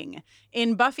wigging.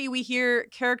 In Buffy, we hear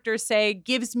characters say,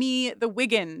 gives me the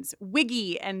wiggins,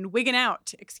 wiggy and wiggin'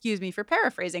 out. Excuse me for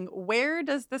paraphrasing. Where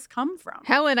does this come from?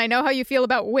 Helen, I know how you feel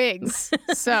about wigs.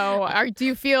 So do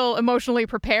you feel emotionally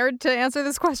prepared to answer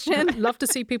this question? Love to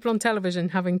see people on television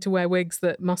having to wear wigs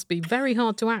that must be very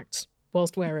hard to act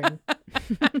whilst wearing.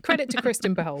 Credit to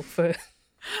Kristen Bell for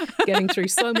getting through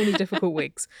so many difficult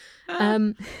wigs.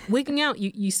 Wigging out,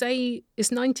 you say it's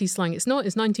 90s slang. It's not,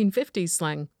 it's 1950s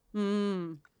slang.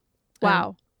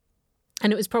 Wow.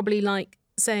 And it was probably like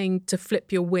saying to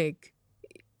flip your wig.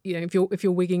 You know, if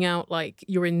you're wigging out, like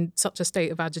you're in such a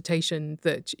state of agitation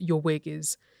that your wig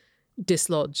is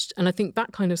dislodged. And I think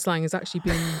that kind of slang has actually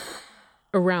been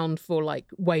around for like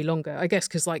way longer, I guess,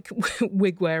 because like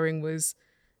wig wearing was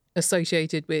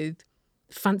associated with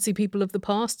fancy people of the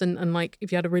past, and like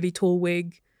if you had a really tall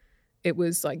wig, it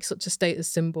was like such a status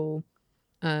symbol.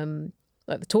 Like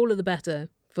the taller the better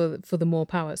for the more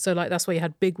power. So like that's why you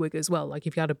had big wig as well. Like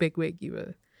if you had a big wig, you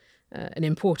were an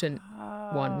important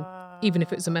one, even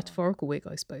if it's a metaphorical wig,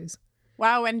 I suppose.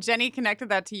 Wow, when Jenny connected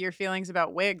that to your feelings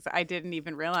about wigs, I didn't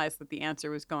even realize that the answer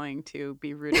was going to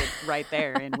be rooted right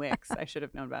there in wigs. I should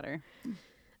have known better.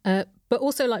 But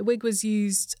also, like, wig was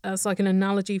used as like an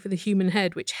analogy for the human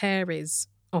head, which hair is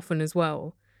often as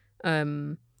well.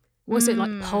 Was it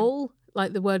like poll?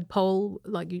 Like the word poll,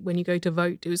 like when you go to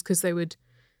vote, it was because they would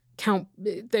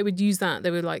use that. They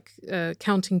were like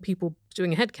counting people,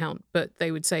 doing a head count, but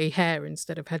they would say hair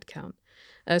instead of head count.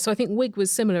 So I think wig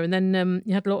was similar. And then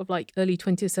you had a lot of like early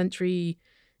 20th century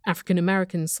African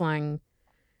American slang,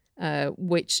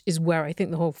 which is where I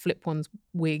think the whole flip one's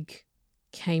wig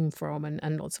came from,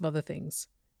 and lots of other things.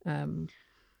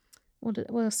 What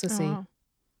else to see? Wow.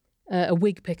 A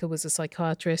wig picker was a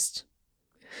psychiatrist.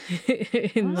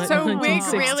 In like so the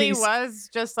 1960s. Wig really was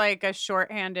just like a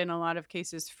shorthand in a lot of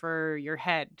cases for your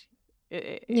head.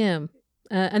 Yeah.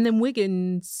 And then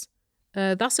Wiggins,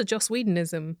 that's a Joss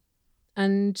Whedonism.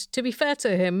 And to be fair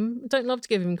to him, I don't love to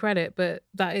give him credit, but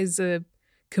that is a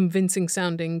convincing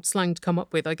sounding slang to come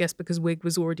up with, I guess, because wig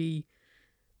was already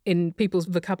in people's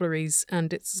vocabularies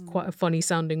and it's quite a funny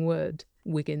sounding word.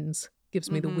 Wiggins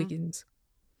gives me the Wiggins.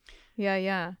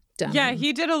 Yeah. Damn Yeah, him.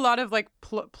 he did a lot of like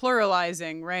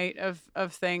pluralizing, right,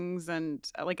 of things, and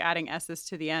like adding s's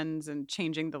to the ends and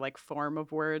changing the like form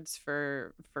of words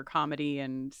for comedy,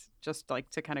 and just like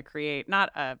to kind of create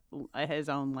not his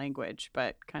own language,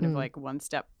 but kind of like one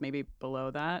step maybe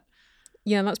below that.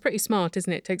 Yeah, that's pretty smart,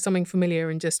 isn't it? Take something familiar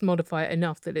and just modify it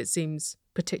enough that it seems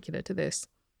particular to this.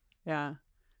 Yeah.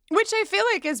 Which I feel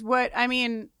like is what, I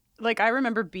mean, like I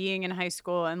remember being in high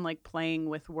school and like playing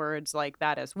with words like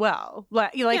that as well.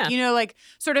 Like Yeah. you know, like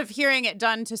sort of hearing it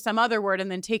done to some other word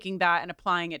and then taking that and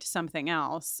applying it to something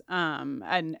else. And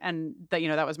that, you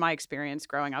know, that was my experience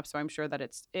growing up. So I'm sure that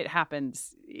it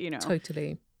happens, you know.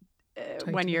 Totally.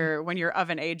 When you're of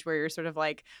an age where you're sort of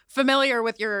like familiar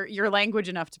with your language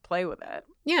enough to play with it.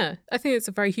 Yeah, I think it's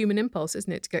a very human impulse,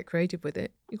 isn't it, to get creative with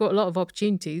it. You've got a lot of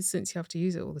opportunities since you have to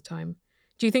use it all the time.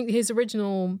 Do you think his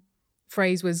original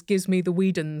phrase was "gives me the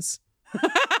Whedons"?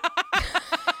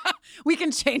 We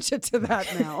can change it to that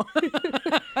now.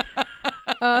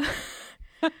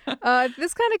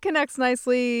 This kind of connects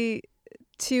nicely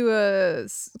to a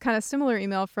kind of similar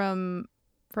email from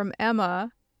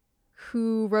Emma,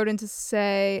 who wrote in to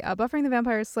say, Buffering the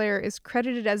Vampire Slayer is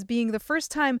credited as being the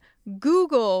first time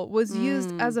Google was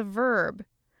used as a verb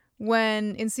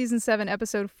when, in Season 7,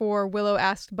 Episode 4, Willow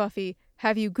asked Buffy,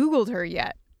 "Have you Googled her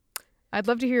yet?" I'd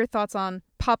love to hear your thoughts on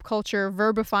pop culture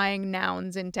verbifying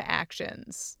nouns into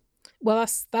actions. Well,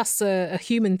 that's a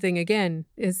human thing again.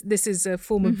 This is a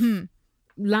form of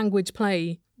language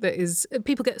play that is...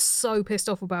 People get so pissed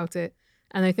off about it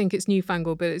and they think it's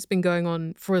newfangled, but it's been going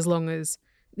on for as long as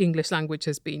the English language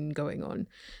has been going on.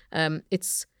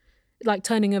 It's like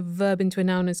turning a verb into a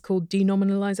noun is called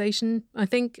denominalization, I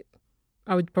think.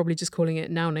 I would probably just calling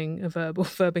it nouning a verb or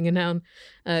verbing a noun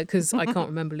because I can't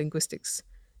remember linguistics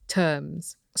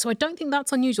terms. So I don't think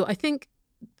that's unusual. I think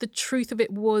the truth of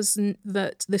it wasn't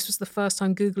that this was the first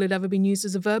time Google had ever been used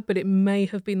as a verb, but it may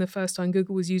have been the first time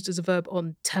Google was used as a verb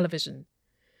on television.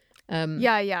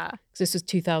 Yeah. Because this was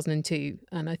 2002,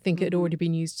 and I think it had already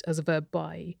been used as a verb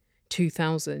by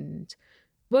 2000.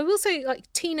 But I will say,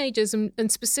 like, teenagers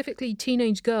and specifically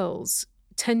teenage girls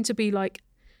tend to be like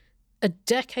a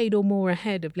decade or more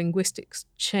ahead of linguistics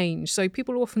change. So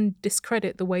people often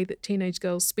discredit the way that teenage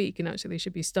girls speak, and actually they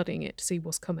should be studying it to see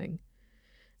what's coming.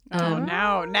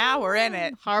 Now we're in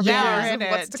it. Harbingers Now we're of in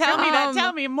what's it. to Tell me come. that.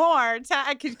 Tell me more.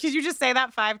 Could you just say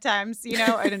that 5 times? You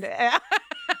know.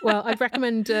 Well, I'd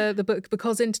recommend the book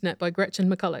Because Internet by Gretchen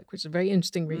McCulloch, which is a very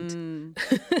interesting read.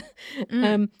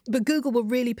 But Google were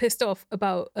really pissed off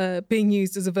about being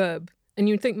used as a verb. And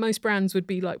you'd think most brands would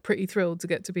be like pretty thrilled to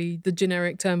get to be the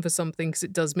generic term for something, because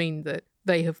it does mean that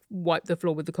they have wiped the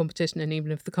floor with the competition, and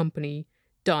even if the company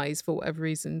dies for whatever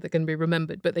reason, they're going to be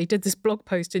remembered. But they did this blog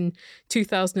post in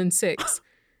 2006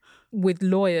 with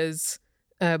lawyers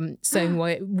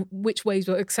saying which ways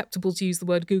were acceptable to use the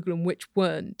word Google and which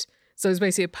weren't. So it was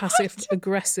basically a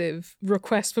passive-aggressive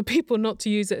request for people not to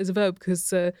use it as a verb, because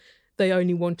they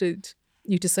only wanted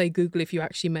you to say Google if you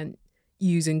actually meant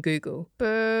using Google.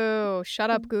 Boo.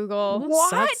 Shut up, Google. What?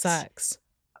 Sad sacks.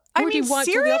 I Already mean, wiped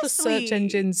all the other search seriously.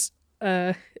 engines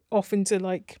off into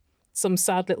like some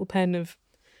sad little pen of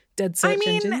dead search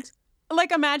engines.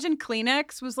 Like, imagine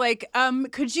Kleenex was like,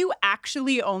 could you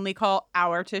actually only call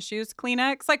our tissues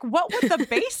Kleenex? Like, what would the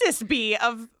basis be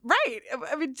of, right?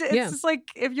 I mean, it's just like,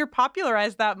 if you're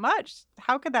popularized that much,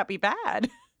 how could that be bad?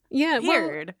 Yeah,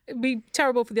 Weird. well, it'd be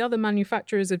terrible for the other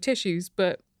manufacturers of tissues,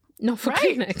 but not for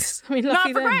Right. Kleenex. I mean, Not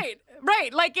lucky for, them.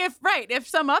 right. Like, if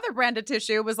some other brand of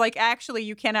tissue was like, actually,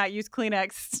 you cannot use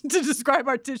Kleenex to describe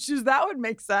our tissues, that would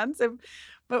make sense.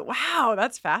 But wow,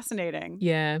 that's fascinating.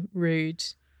 Yeah, rude.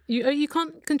 You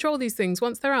can't control these things.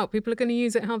 Once they're out, people are going to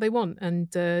use it how they want, and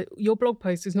your blog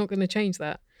post is not going to change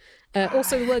that.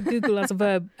 Also, the word Google as a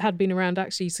verb had been around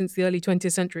actually since the early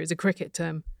 20th century as a cricket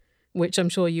term, which I'm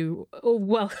sure you all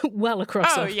well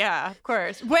across. Oh, yeah, of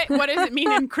course. What does it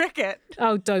mean in cricket?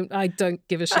 Oh, I don't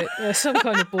give a shit. Some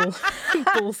kind of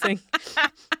ball thing.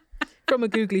 From a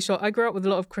googly shot. I grew up with a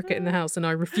lot of cricket in the house, and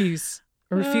I refuse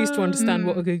to understand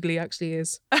what a googly actually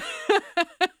is.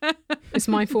 It's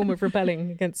my form of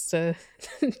rebelling against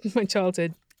my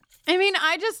childhood. I mean,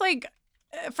 I just like,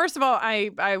 first of all,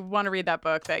 I want to read that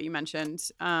book that you mentioned.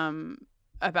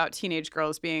 about teenage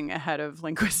girls being ahead of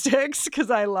linguistics because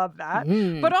I love that.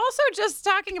 But also just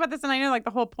talking about this, and I know like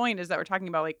the whole point is that we're talking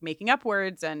about like making up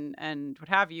words and what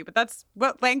have you, but that's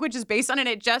what language is based on, and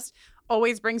it just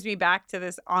always brings me back to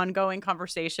this ongoing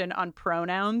conversation on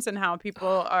pronouns and how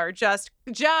people are just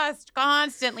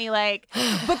constantly like,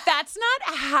 but that's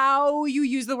not how you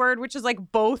use the word, which is like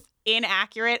both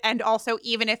inaccurate and also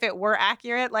even if it were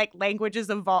accurate, like language is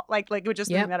something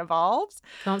that evolves.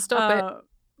 Can't stop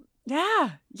it.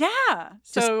 Yeah.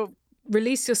 So just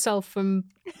release yourself from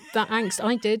that angst.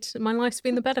 I did. My life's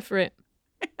been the better for it.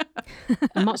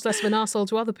 And much less of an arsehole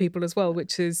to other people as well,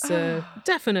 which is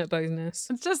definite bonus.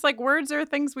 It's just like words are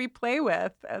things we play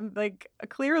with, and like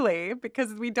clearly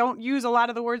because we don't use a lot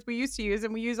of the words we used to use,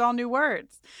 and we use all new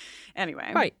words.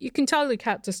 Anyway, right? You can tell the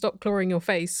cat to stop clawing your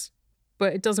face,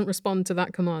 but it doesn't respond to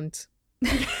that command.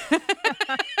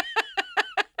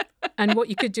 And what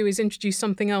you could do is introduce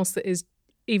something else that is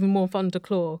even more fun to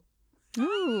claw.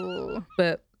 Ooh,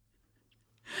 but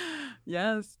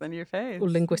yes, than your face or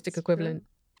linguistic equivalent.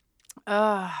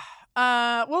 Well,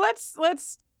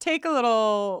 let's take a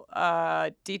little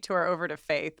detour over to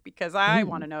Faith because I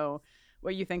want to know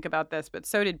what you think about this. But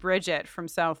so did Bridget from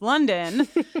South London,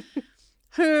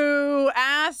 who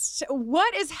asked,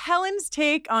 "What is Helen's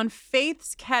take on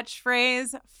Faith's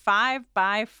catchphrase 5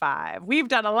 by 5?" We've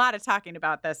done a lot of talking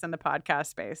about this in the podcast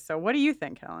space. So, what do you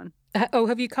think, Helen?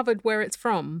 Have you covered where it's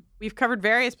from? We've covered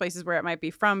various places where it might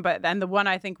be from, but then the one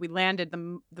I think we landed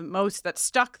the most, that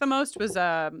stuck the most, was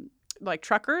like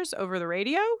truckers over the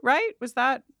radio, right? Was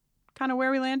that kind of where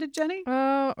we landed, Jenny?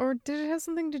 Or did it have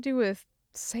something to do with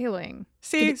sailing?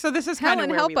 See, so this is kind of Helen,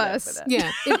 where help we live us. with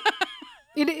it. Yeah.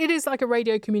 It is like a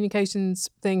radio communications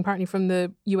thing, apparently from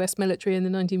the US military in the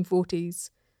 1940s,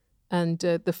 and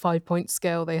the 5-point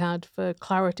scale they had for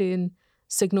clarity and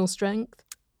signal strength.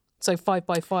 So 5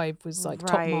 by 5 was like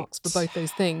top marks for both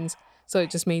those things. So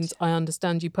it just means I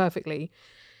understand you perfectly.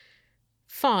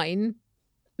 Fine.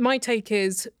 My take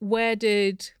is, where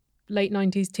did late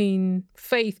 90s teen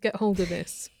Faith get hold of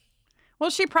this? Well,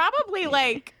 she probably,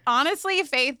 like, honestly,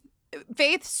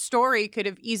 Faith's story could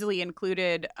have easily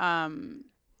included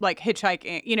like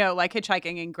hitchhiking, like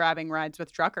hitchhiking and grabbing rides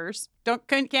with truckers.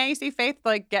 Can't you see Faith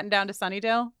like getting down to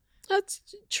Sunnydale? That's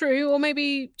true. Or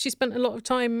maybe she spent a lot of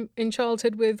time in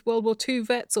childhood with World War II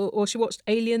vets, or she watched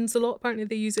Aliens a lot. Apparently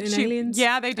they use it in Aliens.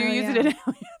 Yeah, they do use it in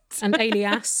Aliens. And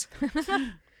Alias.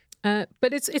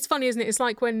 But it's funny, isn't it? It's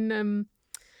like when...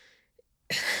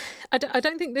 I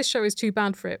don't think this show is too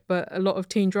bad for it, but a lot of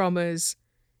teen dramas,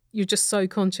 you're just so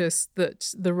conscious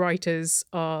that the writers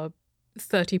are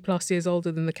 30 plus years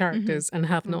older than the characters and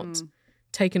have not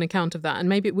taken account of that. And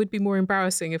maybe it would be more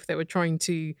embarrassing if they were trying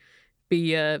to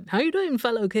be, how you doing,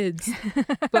 fellow kids?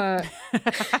 But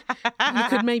you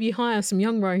could maybe hire some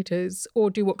young writers or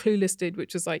do what Clueless did,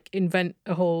 which was like invent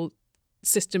a whole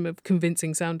system of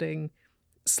convincing sounding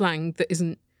slang that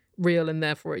isn't real and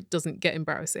therefore it doesn't get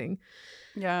embarrassing.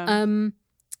 Yeah.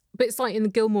 But it's like in the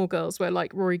Gilmore Girls where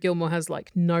like Rory Gilmore has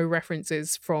like no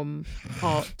references from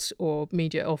art or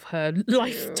media of her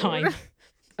lifetime.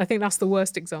 I think that's the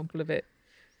worst example of it.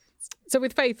 So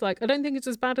with Faith, like, I don't think it's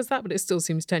as bad as that, but it still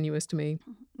seems tenuous to me.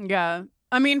 Yeah.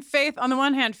 I mean, Faith, on the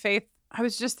one hand, Faith, I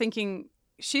was just thinking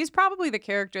she's probably the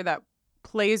character that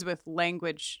plays with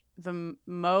language the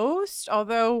most,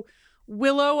 although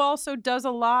Willow also does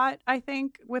a lot, I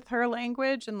think, with her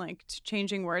language and like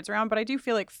changing words around. But I do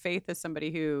feel like Faith is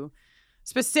somebody who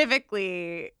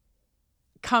specifically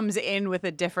comes in with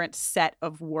a different set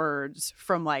of words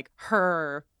from like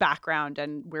her background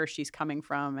and where she's coming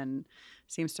from, and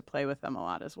seems to play with them a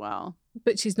lot as well.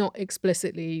 But she's not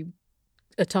explicitly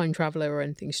a time traveler or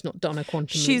anything. She's not done a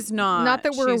quantum leap. She's not. Not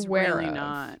that we're She's aware really of.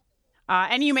 not.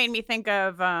 And you made me think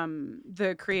of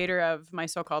the creator of My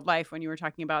So-Called Life when you were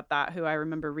talking about that, who I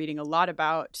remember reading a lot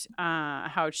about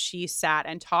how she sat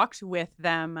and talked with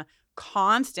them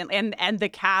constantly. And the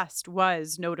cast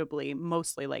was notably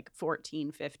mostly like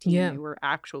 14, 15. Yeah. They were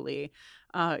actually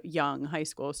young high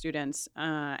school students.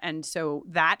 And so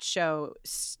that show,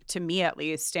 to me at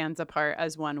least, stands apart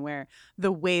as one where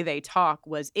the way they talk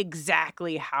was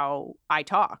exactly how I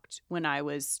talked when I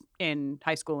was in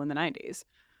high school in the 90s.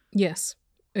 Yes,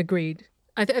 agreed.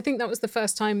 I think that was the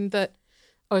first time that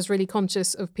I was really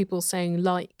conscious of people saying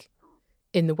like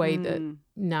in the way that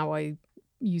now I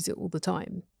use it all the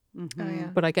time. Mm-hmm. Oh, yeah.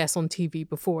 But I guess on TV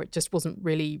before, it just wasn't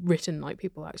really written like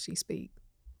people actually speak.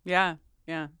 Yeah.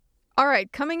 All right,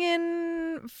 coming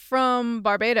in from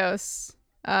Barbados,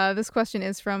 this question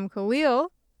is from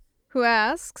Khalil, who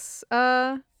asks,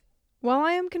 while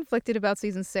I am conflicted about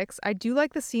season 6, I do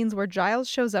like the scenes where Giles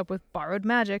shows up with borrowed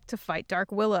magic to fight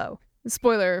Dark Willow.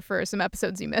 Spoiler for some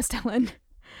episodes you missed, Helen.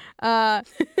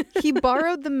 He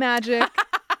borrowed the magic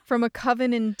from a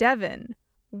coven in Devon.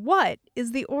 What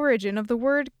is the origin of the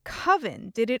word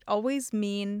coven? Did it always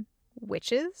mean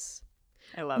witches?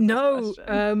 I love this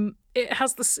question. It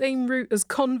has the same root as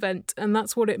convent, and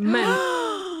that's what it meant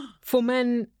for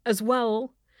men as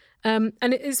well. And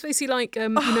it is basically like,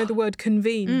 the word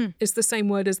convene is the same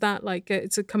word as that. Like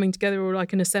it's a coming together or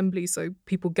like an assembly. So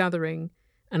people gathering.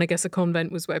 And I guess a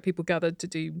convent was where people gathered to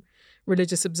do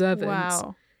religious observance.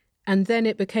 Wow. And then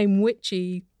it became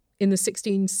witchy in the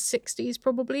 1660s,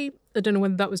 probably. I don't know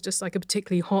whether that was just like a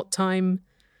particularly hot time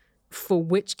for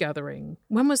witch gathering.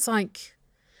 When was I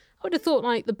would have thought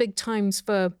like the big times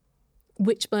for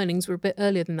witch burnings were a bit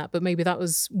earlier than that, but maybe that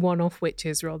was one-off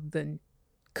witches rather than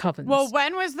covens. Well,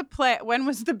 when was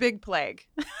the big plague?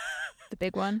 The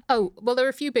big one? Oh, well, there are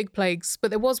a few big plagues, but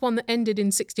there was one that ended in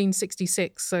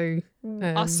 1666. So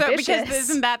because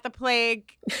isn't that the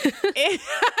plague?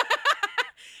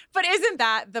 But isn't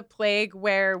that the plague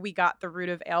where we got the root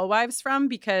of alewives from?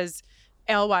 Because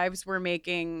alewives were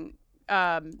making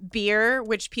beer,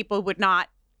 which people would not,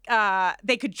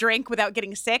 they could drink without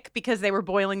getting sick because they were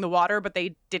boiling the water, but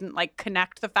they didn't like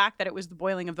connect the fact that it was the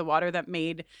boiling of the water that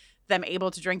made them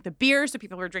able to drink the beer. So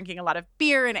people were drinking a lot of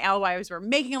beer and alewives were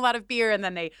making a lot of beer, and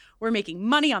then they were making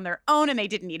money on their own and they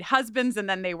didn't need husbands, and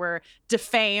then they were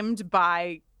defamed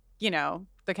by,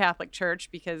 the Catholic Church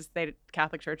because the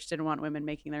Catholic Church didn't want women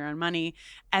making their own money,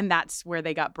 and that's where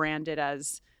they got branded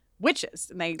as witches.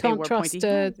 And they can't wore trust pointy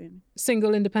heads.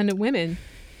 Single independent women.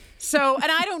 So,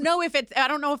 and I don't know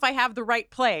if I have the right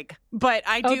plague, but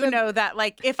I do know that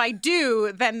like if I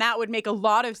do, then that would make a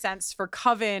lot of sense for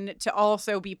coven to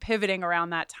also be pivoting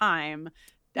around that time,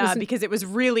 because it was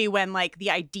really when like the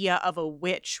idea of a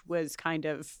witch was kind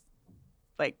of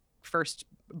like first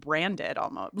branded,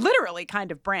 almost literally kind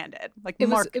of branded, like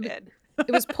marketed.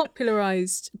 It was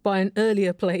popularized by an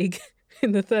earlier plague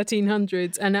in the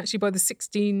 1300s, and actually by the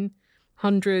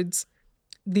 1600s.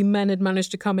 The men had managed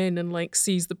to come in and like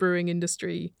seize the brewing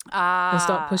industry and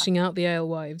start pushing out the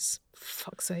alewives.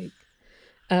 Fuck's sake.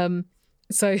 So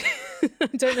I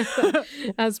don't know if that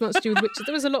has much to do with witches.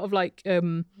 There was a lot of like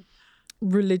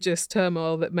religious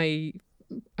turmoil that may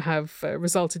have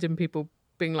resulted in people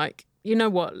being like, you know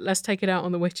what, let's take it out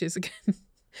on the witches again.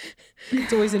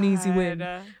 It's always an easy win.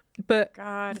 But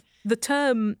the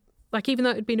term, like even though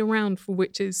it had been around for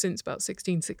witches since about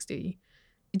 1660,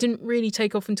 it didn't really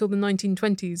take off until the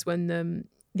 1920s when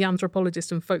the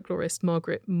anthropologist and folklorist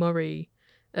Margaret Murray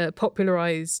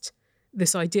popularised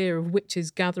this idea of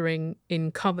witches gathering in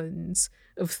covens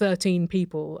of 13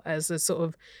 people as a sort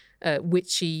of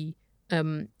witchy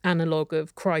analogue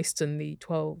of Christ and the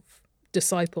 12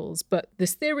 disciples. But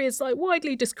this theory is like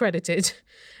widely discredited.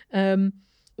 And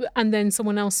then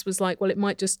someone else was like, well, it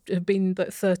might just have been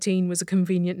that 13 was a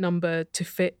convenient number to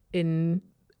fit in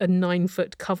a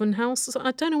 9-foot coven house. So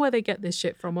I don't know where they get this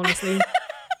shit from, honestly.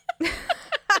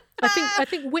 I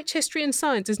think witch history and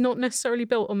science is not necessarily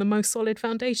built on the most solid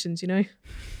foundations,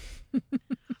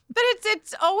 But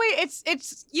it's always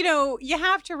you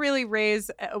have to really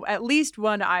raise at least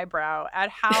one eyebrow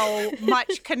at how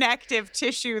much connective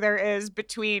tissue there is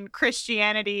between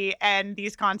Christianity and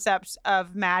these concepts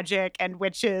of magic and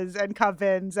witches and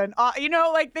covens and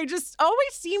like they just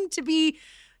always seem to be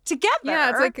together.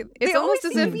 Yeah, it's almost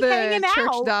as if the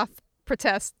church doth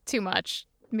protest too much.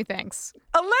 Methinks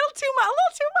a little too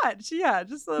much. Yeah,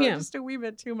 just a wee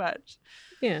bit too much.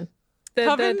 Yeah,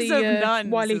 Covens of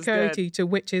nuns. Wile E. Coyote to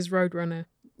Witches Roadrunner.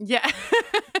 Yeah.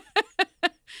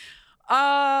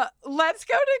 Let's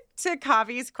go to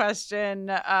Kavi's question.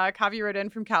 Kavi wrote in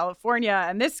from California,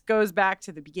 and this goes back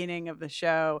to the beginning of the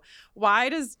show. Why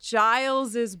does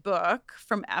Giles's book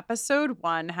from episode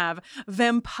 1 have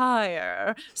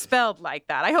vampire spelled like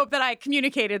that? I hope that I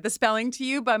communicated the spelling to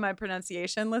you by my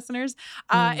pronunciation, listeners.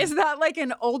 Is that like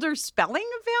an older spelling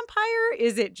of vampire?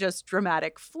 Is it just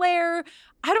dramatic flair?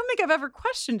 I don't think I've ever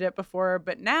questioned it before,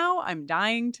 but now I'm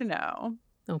dying to know.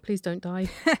 Oh, please don't die.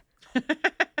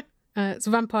 It's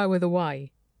vampire with a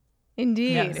Y.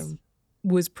 Indeed. Yes.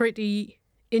 Was pretty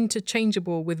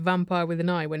interchangeable with vampire with an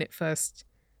I when it first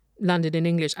landed in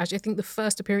English. Actually, I think the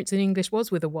first appearance in English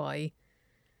was with a Y.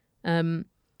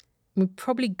 We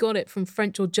probably got it from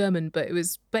French or German, but it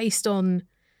was based on,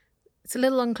 it's a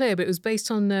little unclear, but it was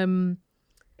based on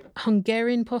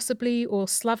Hungarian possibly or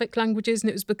Slavic languages. And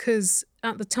it was because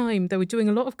at the time they were doing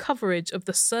a lot of coverage of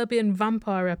the Serbian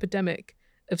vampire epidemic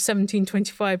of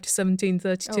 1725 to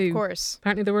 1732. Oh, of course.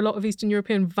 Apparently there were a lot of Eastern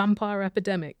European vampire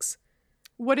epidemics.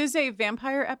 What is a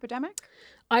vampire epidemic?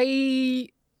 I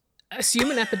assume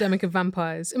an epidemic of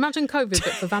vampires. Imagine COVID,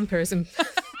 but for vampirism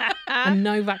and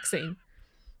no vaccine.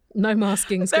 No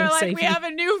masking's They're going to like, save we you. have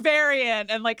a new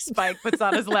variant. And like Spike puts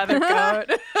on his leather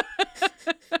coat.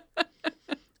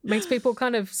 Makes people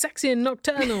kind of sexy and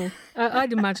nocturnal.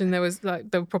 I'd imagine they were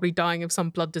probably dying of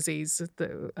some blood disease,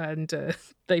 and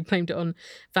they blamed it on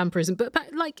vampirism. But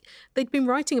like they'd been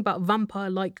writing about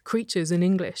vampire-like creatures in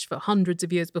English for hundreds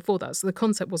of years before that, so the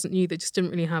concept wasn't new. They just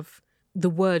didn't really have the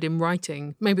word in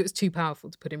writing. Maybe it was too powerful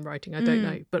to put in writing. I don't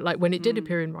know. But like when it did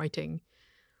appear in writing,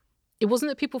 it wasn't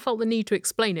that people felt the need to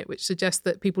explain it, which suggests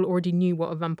that people already knew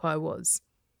what a vampire was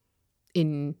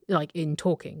in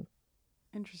talking.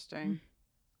 Interesting.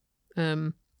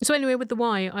 So anyway, with the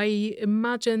Y, I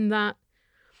imagine that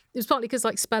it was partly because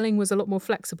like spelling was a lot more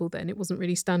flexible then. It wasn't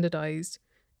really standardized,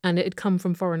 and it had come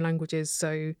from foreign languages.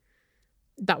 So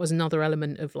that was another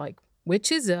element of like,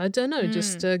 which is it? I don't know.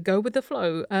 Just go with the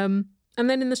flow. And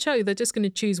then in the show, they're just going to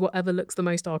choose whatever looks the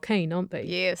most arcane, aren't they?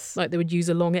 Yes. Like they would use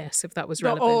a long S if that was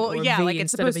relevant. Or a V like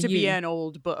it's instead of supposed a to U. be an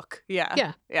old book.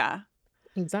 Yeah.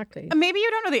 Exactly. Maybe you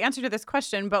don't know the answer to this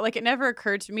question, but like it never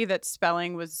occurred to me that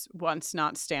spelling was once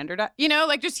not standardized. You know,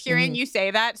 like just hearing you say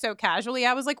that so casually,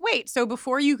 I was like, wait, so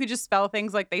before you could just spell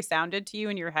things like they sounded to you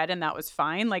in your head and that was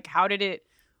fine? Like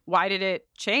why did it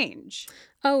change?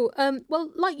 Oh,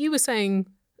 well, like you were saying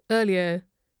earlier,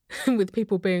 with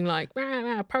people being like,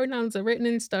 pronouns are written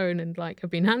in stone and like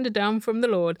have been handed down from the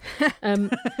Lord.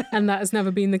 And that has never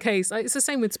been the case. Like, it's the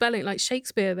same with spelling. Like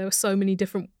Shakespeare, there were so many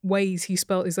different ways he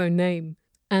spelt his own name.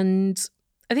 And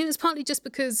I think it's partly just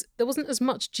because there wasn't as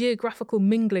much geographical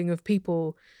mingling of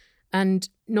people and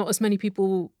not as many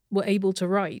people were able to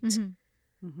write.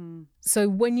 Mm-hmm. Mm-hmm. So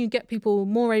when you get people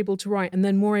more able to write and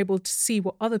then more able to see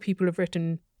what other people have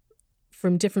written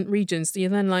from different regions, you're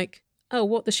then like, oh,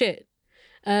 what the shit?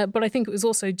 But I think it was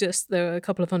also just there were a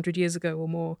couple of 100 years ago or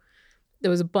more,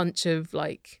 there was a bunch of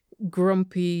like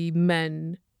grumpy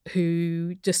men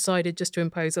who decided just to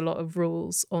impose a lot of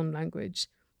rules on language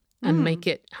and make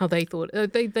it how they thought.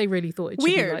 They really thought it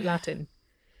should be like Latin.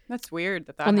 That's weird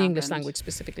that on happened. the English language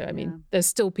specifically. I mean, there's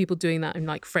still people doing that in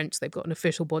like French. They've got an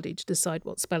official body to decide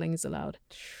what spelling is allowed,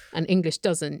 and English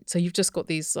doesn't. So you've just got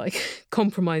these like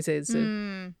compromises.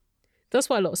 That's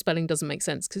why a lot of spelling doesn't make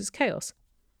sense because it's chaos.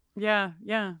 Yeah.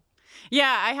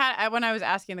 When I was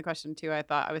asking the question too,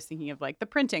 I was thinking of like the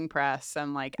printing press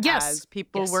and like as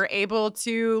people were able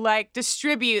to like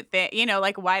distribute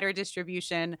like wider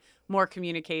distribution, more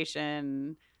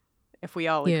communication. If we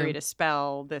all agree to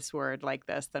spell this word like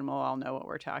this, then we'll all know what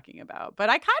we're talking about. But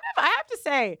I have to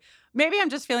say, maybe I'm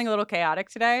just feeling a little chaotic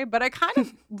today, but I kind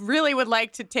of really would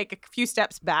like to take a few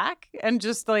steps back and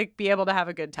just like be able to have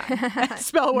a good time.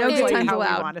 Spell words like how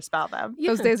we want to spell them.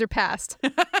 Those days are past.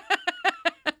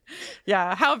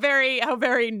 Yeah, how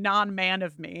very non-man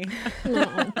of me.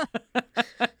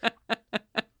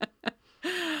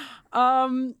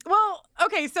 Well,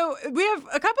 okay, so we have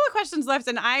a couple of questions left,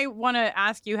 and I want to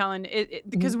ask you, Helen,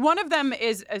 because one of them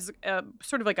is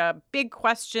sort of like a big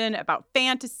question about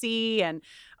fantasy, and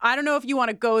I don't know if you want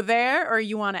to go there or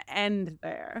you want to end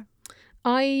there.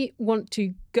 I want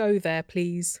to go there,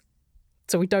 please,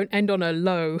 so we don't end on a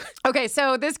low. Okay,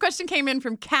 so this question came in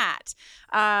from Kat,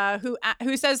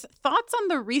 who says, thoughts on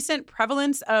the recent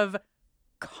prevalence of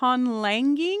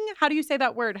conlanging? How do you say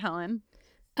that word, Helen?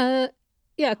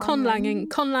 Yeah, conlanging.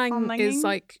 Conlang is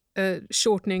like a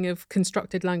shortening of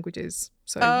constructed languages.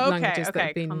 So languages that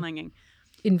have been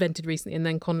invented recently, and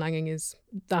then conlanging is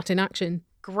that in action.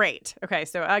 Great. Okay,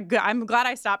 so I'm glad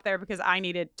I stopped there because I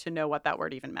needed to know what that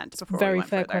word even meant before Very we went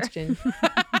fair further. Question.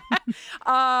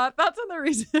 Thoughts on the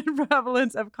recent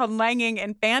prevalence of conlanging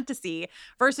in fantasy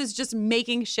versus just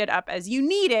making shit up as you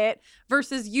need it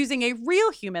versus using a real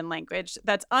human language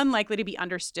that's unlikely to be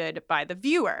understood by the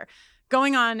viewer.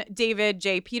 Going on David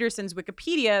J. Peterson's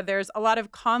Wikipedia, there's a lot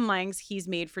of conlangs he's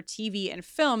made for TV and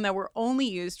film that were only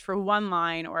used for one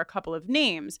line or a couple of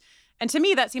names. And to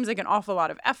me, that seems like an awful lot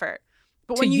of effort.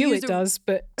 But to you it does,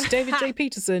 but to David J.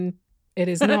 Peterson, it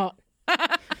is not.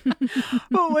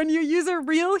 But when you use a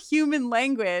real human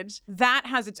language, that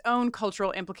has its own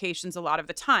cultural implications a lot of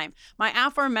the time. My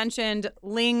aforementioned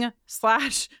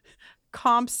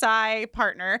comp sci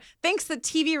partner thinks that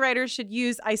TV writers should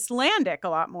use Icelandic a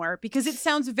lot more because it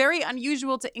sounds very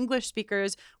unusual to English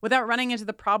speakers without running into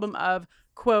the problem of,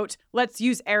 quote, let's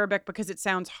use Arabic because it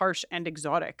sounds harsh and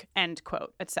exotic, end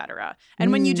quote, etc.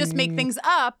 And when you just make things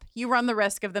up, you run the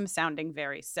risk of them sounding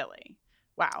very silly.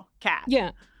 Wow, Kat.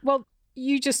 Yeah, well,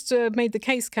 you just made the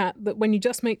case, Kat, that when you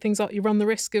just make things up, you run the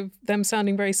risk of them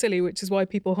sounding very silly, which is why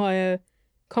people hire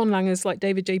conlangers like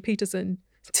David J. Peterson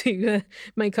to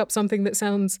make up something that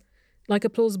sounds like a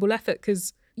plausible effort,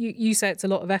 because you say it's a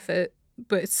lot of effort,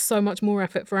 but it's so much more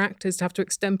effort for actors to have to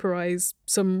extemporize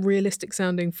some realistic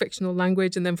sounding fictional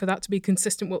language, and then for that to be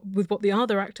consistent with what the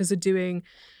other actors are doing.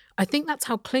 I think that's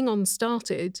how Klingon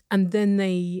started, and then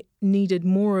they needed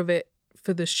more of it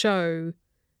for the show.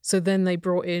 So then they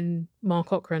brought in Mark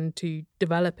Ockran to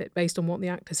develop it based on what the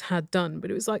actors had done.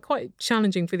 But it was like quite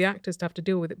challenging for the actors to have to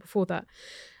deal with it before that.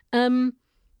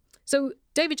 So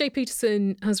David J.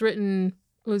 Peterson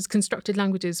was constructed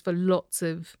languages for lots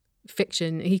of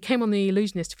fiction. He came on The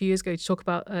Illusionist a few years ago to talk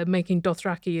about making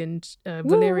Dothraki and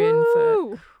Valyrian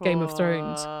for Game of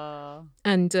Thrones.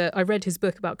 And I read his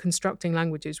book about constructing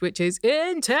languages, which is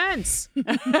intense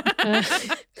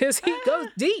because he goes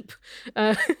deep.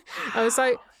 I was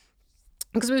like,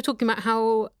 because we were talking about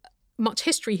how much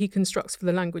history he constructs for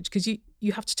the language, because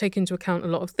you have to take into account a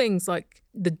lot of things like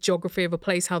the geography of a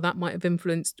place, how that might have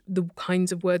influenced the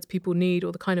kinds of words people need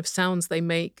or the kind of sounds they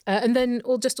make. And then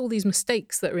all these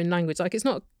mistakes that are in language. Like, it's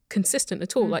not consistent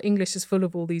at all. Like, English is full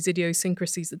of all these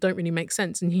idiosyncrasies that don't really make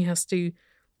sense. And he has to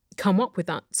come up with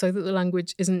that so that the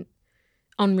language isn't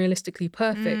unrealistically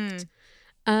perfect.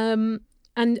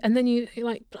 And then you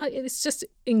like, it's just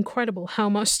incredible how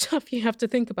much stuff you have to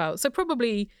think about. So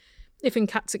probably if in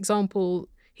Kat's example,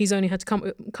 he's only had to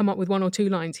come up with 1 or 2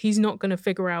 lines, he's not going to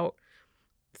figure out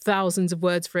thousands of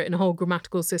words for it and a whole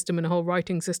grammatical system and a whole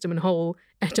writing system and a whole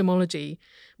etymology.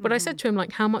 But I said to him,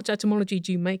 like, how much etymology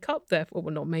do you make up there?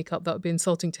 Well, not make up, that would be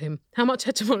insulting to him. How much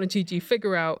etymology do you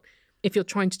figure out if you're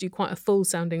trying to do quite a full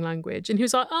sounding language? And he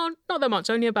was like, oh, not that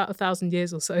much, only about 1,000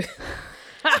 years or so.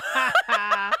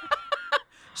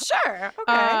 Sure.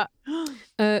 Okay.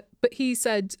 But he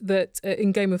said that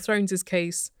in Game of Thrones'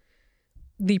 case,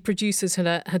 the producers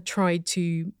had tried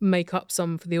to make up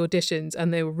some for the auditions,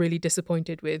 and they were really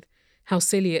disappointed with how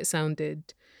silly it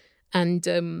sounded.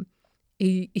 And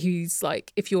he's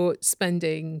like, if you're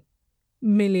spending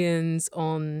millions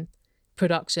on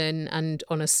production and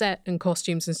on a set and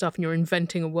costumes and stuff, and you're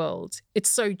inventing a world, it's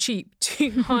so cheap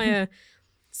to hire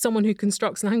someone who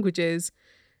constructs languages.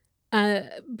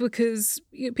 Because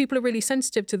people are really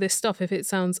sensitive to this stuff if it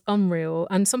sounds unreal.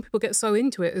 And some people get so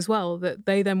into it as well that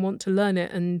they then want to learn it.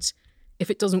 And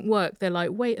if it doesn't work, they're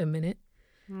like, wait a minute.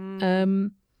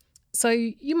 So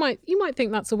you might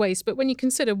think that's a waste. But when you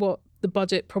consider what the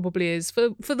budget probably is for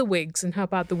the wigs and how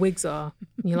bad the wigs are,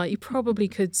 you're like, you probably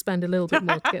could spend a little bit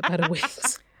more to get better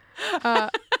wigs.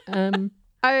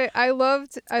 I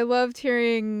loved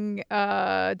hearing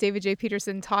David J.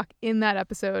 Peterson talk in that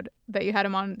episode that you had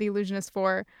him on The Illusionist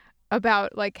for,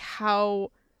 about like how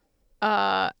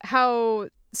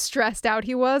stressed out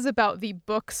he was about the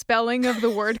book spelling of the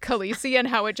word Khaleesi and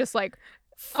how it just like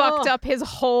fucked up his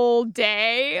whole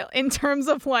day in terms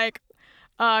of like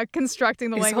constructing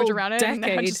the language around it, and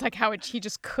just like how he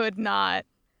just could not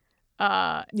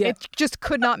it just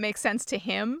could not make sense to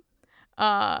him.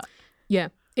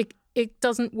 It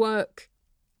doesn't work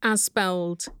as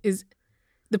spelled. Is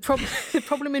the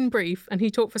problem in brief, and he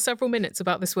talked for several minutes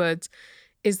about this word,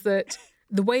 is that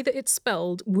the way that it's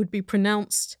spelled would be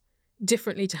pronounced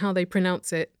differently to how they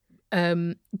pronounce it.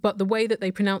 But the way that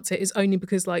they pronounce it is only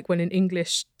because, like, when an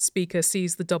English speaker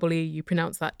sees the double E, you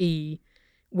pronounce that E,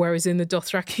 whereas in the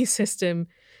Dothraki system,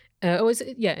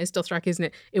 it's Dothraki, isn't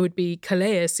it? It would be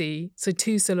Khaleesi, so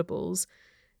 2 syllables.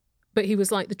 But he was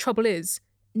like, the trouble is,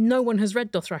 no one has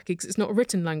read Dothraki because it's not a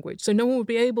written language. So no one would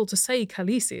be able to say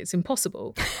Khaleesi. It's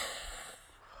impossible.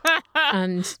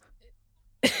 And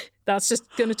that's just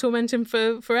going to torment him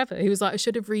forever. He was like, I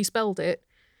should have respelled it,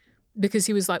 because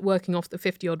he was like working off the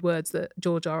 50 odd words that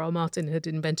George R.R. Martin had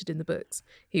invented in the books.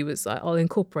 He was like, I'll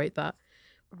incorporate that.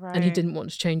 Right. And he didn't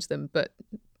want to change them. But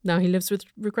now he lives with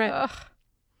regret. Ugh.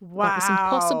 Wow. Like, this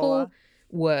impossible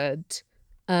word.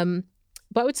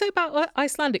 But I would say about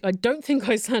Icelandic, I don't think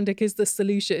Icelandic is the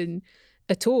solution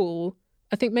at all.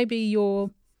 I think maybe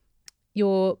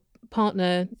your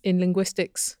partner in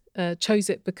linguistics chose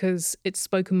it because it's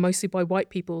spoken mostly by white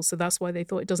people, so that's why they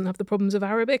thought it doesn't have the problems of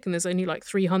Arabic, and there's only like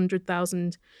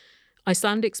 300,000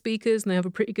 Icelandic speakers, and they have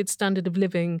a pretty good standard of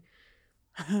living.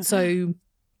 So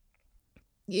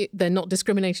they're not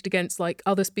discriminated against like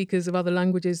other speakers of other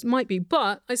languages might be.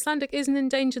 But Icelandic is an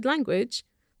endangered language.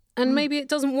 And maybe it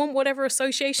doesn't want whatever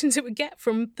associations it would get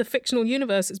from the fictional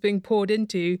universe it's being poured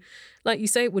into. Like you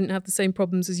say, it wouldn't have the same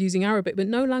problems as using Arabic, but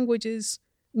no language is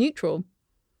neutral.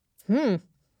 Very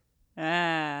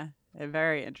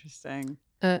interesting.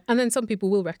 And then some people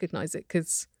will recognise it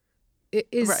because it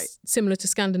is similar to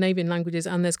Scandinavian languages,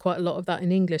 and there's quite a lot of that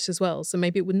in English as well. So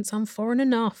maybe it wouldn't sound foreign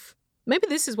enough. Maybe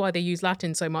this is why they use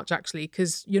Latin so much, actually,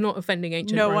 because you're not offending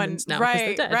ancient Romans now because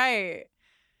they're dead. Right.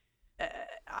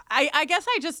 I guess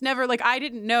I just never, like, I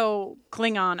didn't know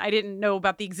Klingon. I didn't know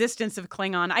about the existence of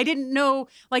Klingon. I didn't know,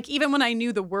 like, even when I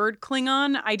knew the word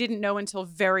Klingon, I didn't know until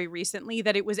very recently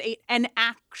that it was an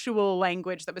actual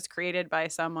language that was created by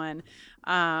someone,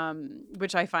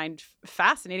 which I find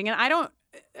fascinating. And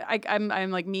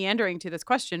I'm like meandering to this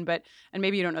question, and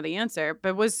maybe you don't know the answer,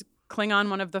 but was Klingon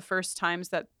one of the first times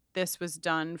that this was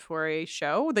done for a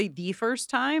show? The first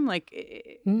time? Like,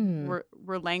 were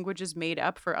languages made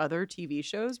up for other TV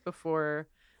shows before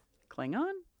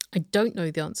Klingon? I don't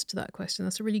know the answer to that question.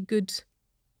 That's a really good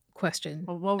question.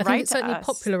 Well, I think it certainly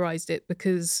popularized it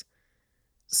because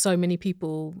so many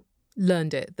people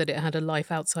learned it, that it had a life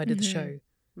outside of the show.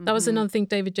 That was another thing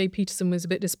David J. Peterson was a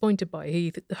bit disappointed by.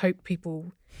 He hoped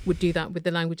people would do that with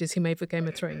the languages he made for Game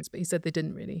of Thrones, but he said they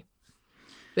didn't really.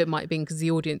 But it might have been because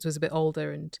the audience was a bit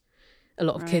older and a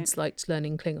lot of kids liked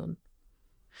learning Klingon.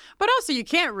 But also, you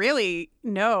can't really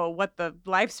know what the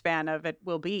lifespan of it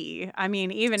will be. I mean,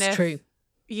 it's true.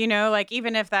 You know, like,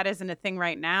 even if that isn't a thing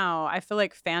right now, I feel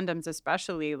like fandoms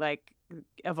especially, like,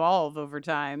 evolve over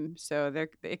time. So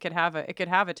it could have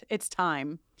its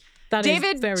time. That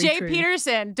David J. True.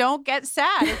 Peterson, don't get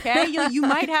sad, okay? You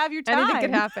might have your time. Anything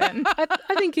could happen.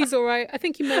 I think he's all right. I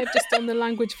think he may have just done the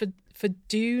language for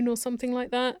Dune or something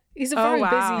like that. He's a very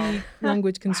busy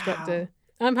language constructor.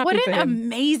 Wow. I'm happy for him. What an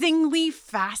amazingly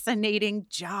fascinating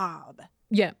job.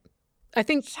 Yeah. I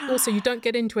think also you don't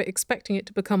get into it expecting it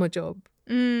to become a job.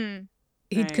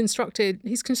 He's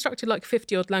constructed like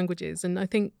 50 odd languages, and I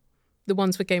think the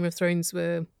ones for Game of Thrones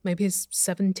were maybe his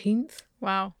 17th.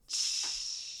 Wow.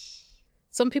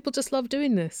 Some people just love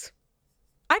doing this.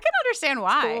 I can understand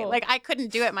why. Cool. Like, I couldn't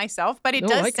do it myself, but it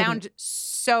does sound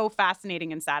so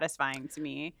fascinating and satisfying to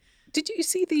me. Did you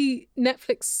see the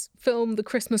Netflix film The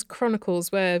Christmas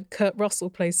Chronicles where Kurt Russell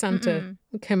plays Santa?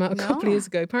 It came out a couple of years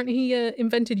ago. Apparently he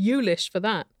invented Yulish for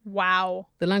that. Wow.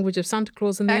 The language of Santa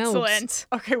Claus and the elves. Excellent.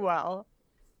 Okay, well,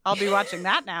 I'll be watching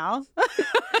that now.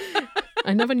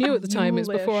 I never knew at the time. It was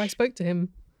before I spoke to him.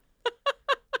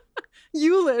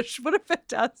 Yulish, what a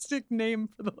fantastic name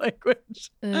for the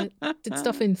language. Did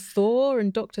stuff in Thor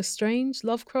and Doctor Strange,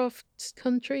 Lovecraft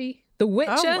Country, The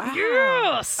Witcher. Oh, wow.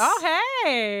 Yes. Oh,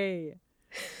 hey.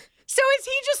 So is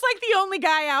he just like the only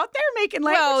guy out there making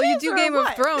languages? Well, you do Game what?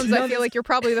 of Thrones. I feel like you're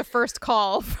probably the first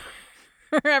call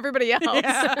for everybody else.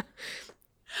 Yeah.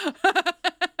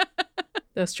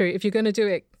 That's true. If you're going to do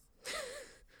it,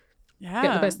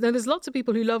 get the best. Now, there's lots of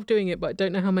people who love doing it, but I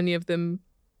don't know how many of them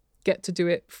get to do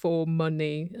it for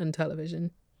money and television.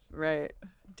 Right.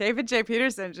 David J.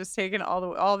 Peterson just taking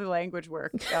all the language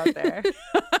work out there.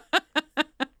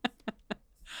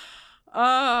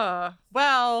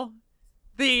 Well,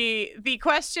 the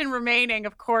question remaining,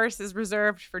 of course, is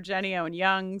reserved for Jenny Owen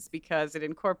Youngs because it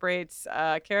incorporates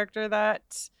a character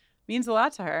that means a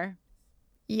lot to her.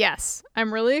 Yes,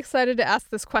 I'm really excited to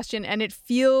ask this question, and it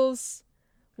feels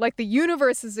like the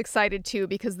universe is excited too,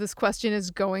 because this question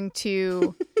is going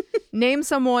to name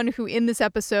someone who in this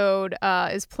episode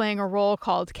is playing a role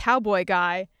called Cowboy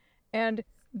Guy, and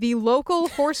the local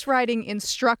horse riding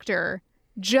instructor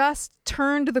just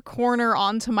turned the corner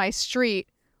onto my street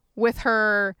with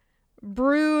her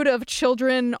brood of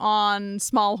children on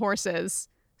small horses.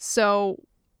 So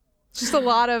just a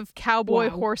lot of cowboy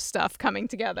horse stuff coming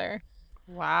together.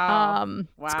 Wow.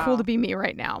 It's cool to be me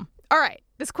right now. All right.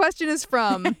 This question is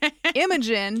from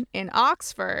Imogen in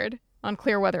Oxford.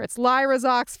 Unclear whether it's Lyra's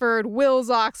Oxford,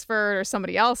 Will's Oxford, or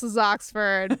somebody else's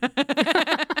Oxford.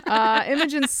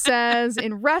 Imogen says,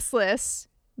 in Restless,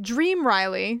 Dream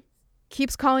Riley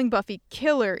keeps calling Buffy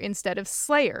Killer instead of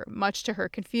Slayer, much to her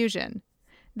confusion.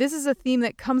 This is a theme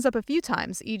that comes up a few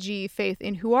times, e.g. Faith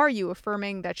in Who Are You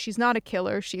affirming that she's not a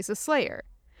killer, she's a slayer.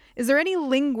 Is there any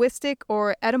linguistic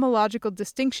or etymological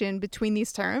distinction between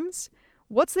these terms?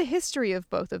 What's the history of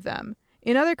both of them?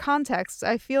 In other contexts,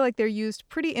 I feel like they're used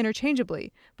pretty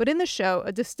interchangeably, but in the show,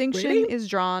 a distinction is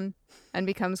drawn and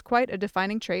becomes quite a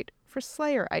defining trait for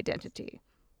Slayer identity.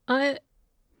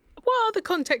 What other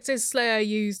context is Slayer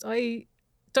used? I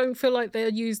don't feel like they're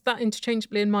used that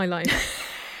interchangeably in my life.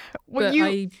 Well,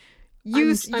 you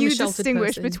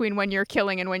distinguish between when you're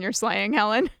killing and when you're slaying,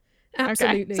 Helen.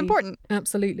 Absolutely. Okay. It's important.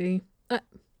 Absolutely.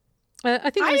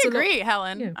 I think I agree,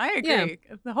 Helen. Yeah. I agree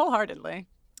wholeheartedly.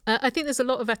 I think there's a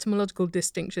lot of etymological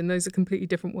distinction. Those are completely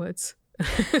different words.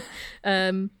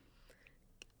 I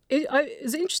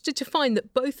was interested to find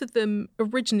that both of them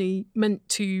originally meant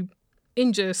to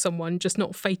injure someone, just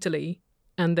not fatally,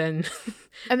 and then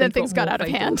things got out of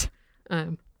hand.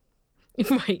 Right,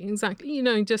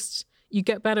 exactly. Just you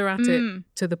get better at it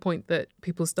to the point that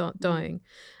people start dying.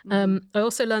 I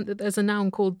also learned that there's a noun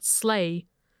called slay,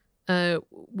 a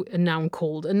noun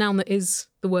called? A noun that is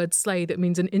the word slay, that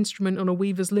means an instrument on a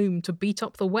weaver's loom to beat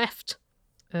up the weft,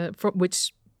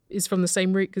 which is from the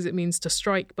same root because it means to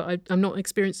strike, but I'm not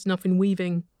experienced enough in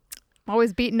weaving. I'm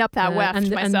always beating up that weft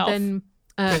myself.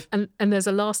 And there's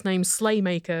a last name,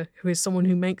 Slaymaker, who is someone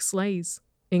who makes slays.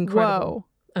 Incredible. Whoa.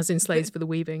 As in slays for the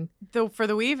weaving. For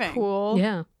the weaving. Cool.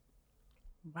 Yeah.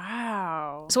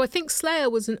 Wow. So I think slayer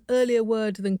was an earlier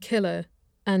word than killer,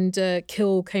 and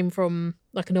kill came from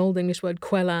like an Old English word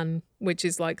quellan, which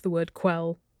is like the word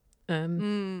quell,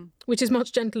 which is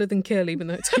much gentler than kill, even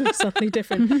though it's only slightly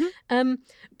different.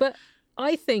 But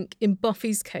I think in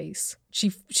Buffy's case, she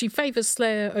favours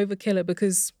slayer over killer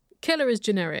because killer is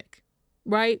generic,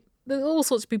 right? There's all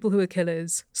sorts of people who are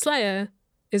killers. Slayer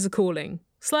is a calling.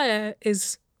 Slayer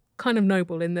is kind of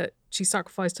noble in that she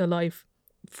sacrificed her life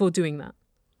for doing that.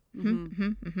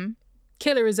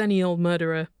 Killer is any old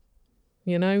murderer,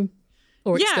 you know,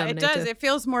 or exterminator. It does. It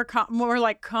feels more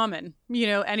like common. You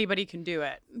know, anybody can do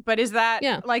it. But is that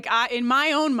like in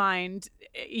my own mind?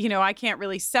 You know, I can't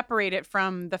really separate it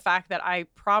from the fact that I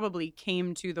probably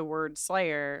came to the word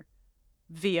slayer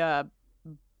via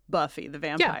Buffy the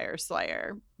Vampire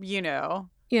Slayer. You know.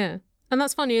 Yeah, and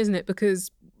that's funny, isn't it?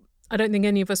 Because I don't think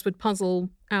any of us would puzzle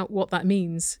out what that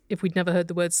means if we'd never heard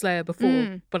the word Slayer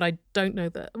before. But I don't know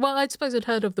that. Well, I suppose I'd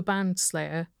heard of the band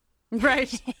Slayer.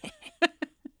 Right.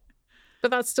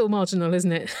 But that's still marginal,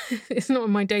 isn't it? It's not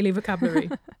in my daily vocabulary.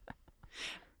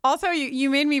 Also, you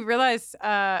made me realize,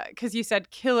 because you said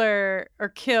killer or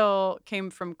kill came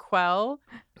from quell.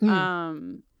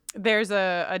 There's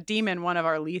a demon, one of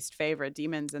our least favorite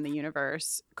demons in the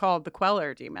universe, called the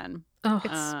Queller demon. Oh,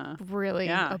 it's really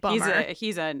a bummer.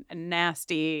 He's a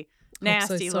nasty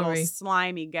little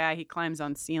slimy guy. He climbs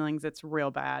on ceilings. It's real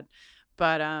bad.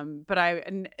 But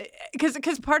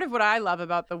because part of what I love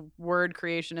about the word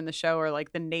creation in the show are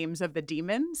like the names of the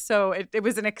demons. So it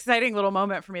was an exciting little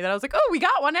moment for me that I was like, oh, we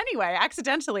got one anyway.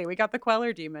 Accidentally, we got the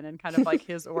Queller demon and kind of like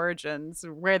his origins,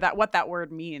 what that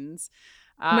word means.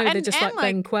 They just like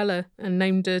Ben Queller and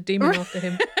named a demon after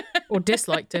him, or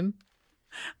disliked him.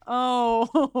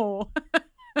 Oh,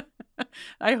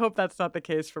 I hope that's not the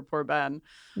case for poor Ben.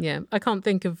 Yeah, I can't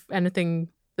think of anything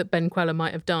that Ben Queller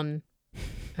might have done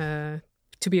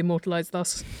to be immortalised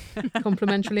thus,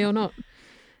 complimentarily or not.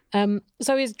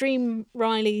 So his dream,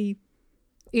 Riley,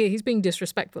 he's being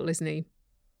disrespectful, isn't he?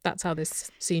 That's how this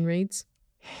scene reads.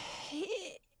 I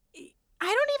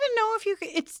don't even know if you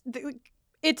could,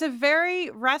 it's a very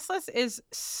Restless is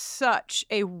such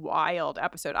a wild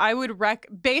episode. I would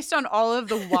based on all of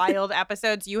the wild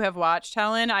episodes you have watched,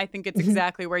 Helen, I think it's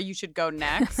exactly where you should go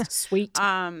next. Sweet.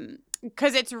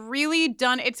 Because it's really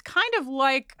done. It's kind of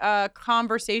like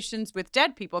Conversations with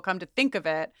Dead People, come to think of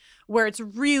it, where it's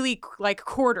really like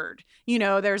quartered. You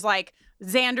know, there's like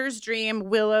Xander's dream,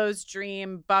 Willow's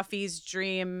dream, Buffy's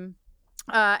dream,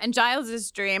 and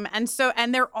Giles's dream, and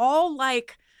they're all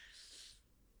like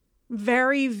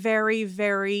very, very,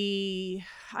 very,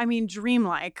 I mean,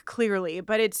 dreamlike, clearly,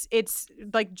 but it's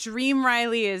like Dream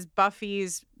Riley is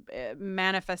Buffy's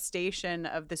manifestation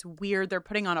of this weird, they're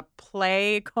putting on a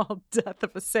play called Death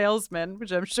of a Salesman,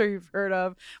 which I'm sure you've heard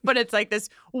of, but it's like this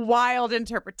wild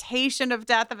interpretation of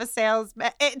Death of a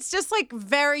Salesman. It's just like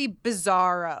very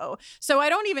bizarro. So I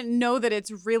don't even know that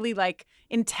it's really like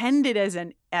intended as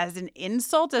an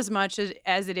insult as much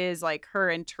as it is like her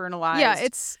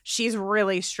internalized. She's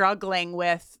really struggling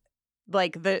with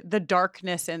like the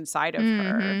darkness inside of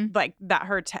her, like that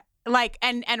her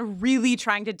and really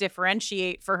trying to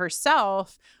differentiate for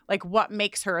herself like what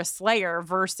makes her a slayer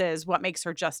versus what makes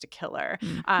her just a killer,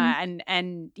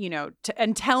 and you know,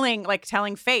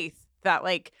 telling Faith that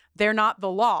like they're not the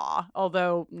law,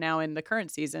 although now in the current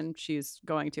season she's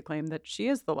going to claim that she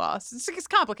is the law. So it's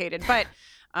complicated, but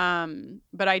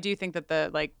I do think that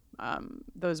the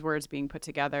those words being put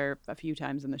together a few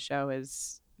times in the show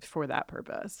is for that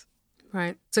purpose.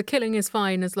 Right. So killing is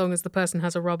fine as long as the person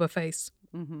has a rubber face.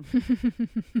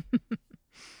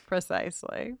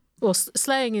 Precisely. Well,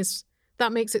 slaying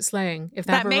that makes it slaying. If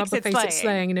they have a rubber face, it's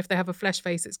slaying, and if they have a flesh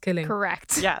face, it's killing.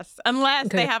 Correct. Yes, unless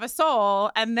they have a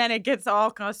soul, and then it gets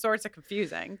all sorts of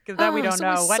confusing because then we don't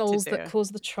know what souls to do. That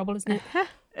cause the trouble, isn't it?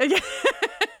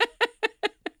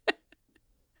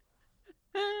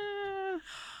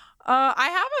 I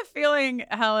have a feeling,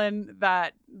 Helen,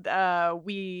 that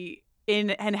in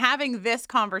having this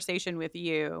conversation with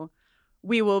you,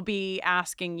 we will be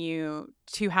asking you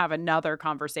to have another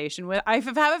conversation with. I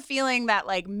have a feeling that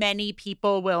like many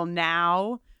people will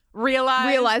now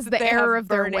realize the error of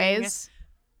their ways.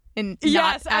 in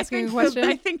not asking a question?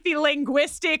 I think the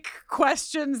linguistic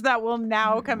questions that will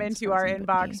now come into our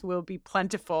inbox will be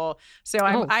plentiful. So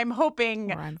I'm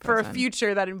hoping for a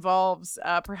future that involves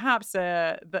perhaps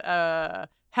the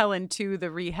Helen 2,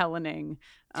 the re-Helening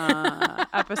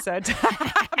episode.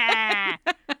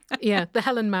 Yeah, the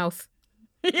HelenMouth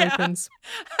opens.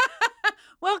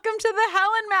 Welcome to the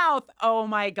HelenMouth. Oh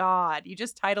my God. You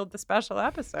just titled the special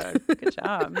episode. Good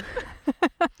job.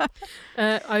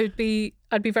 I'd be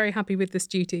very happy with this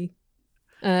duty.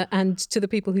 And to the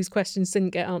people whose questions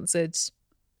didn't get answered,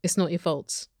 it's not your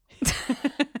fault.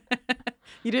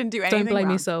 You didn't do anything Don't blame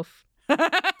wrong. yourself.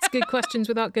 It's good questions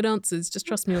without good answers. Just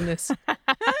trust me on this.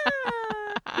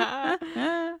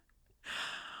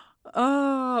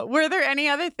 Oh, were there any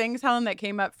other things, Helen, that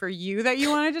came up for you that you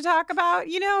wanted to talk about?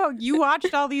 You know, you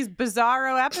watched all these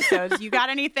bizarro episodes. You got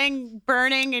anything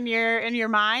burning in your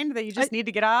mind that you just need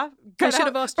to get off? I should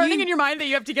have asked burning you. in your mind that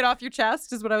you have to get off your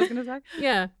chest is what I was going to say.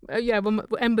 Yeah. Well,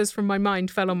 embers from my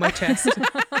mind fell on my chest.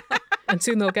 And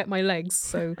soon they'll get my legs.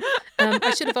 So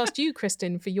I should have asked you,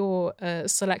 Kristen, for your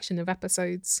selection of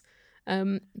episodes.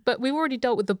 But we've already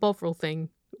dealt with the Bovril thing,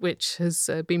 which has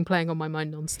been playing on my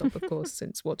mind nonstop, of course,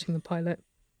 since watching the pilot.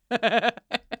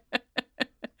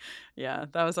 Yeah,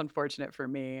 that was unfortunate for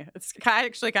me. It's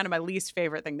actually kind of my least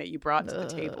favorite thing that you brought to the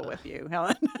table with you,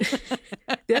 Helen.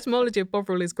 The etymology of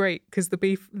Bovril is great because the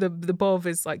bov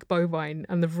is like bovine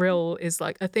and the vril is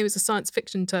like, I think it's a science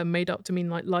fiction term made up to mean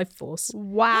like life force.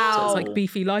 Wow. So it's like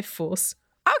beefy life force.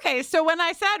 Okay, so when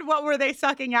I said what were they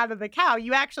sucking out of the cow,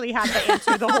 you actually had the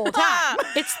answer the whole time.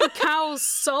 It's the cow's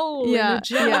soul in a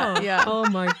jar. Yeah. Oh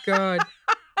my God.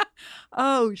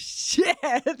 Oh,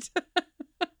 shit.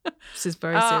 This is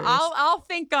very serious. I'll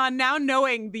think on, now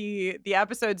knowing the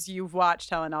episodes you've watched,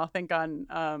 Helen, I'll think on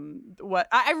what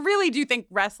I really do think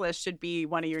Restless should be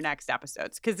one of your next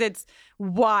episodes because it's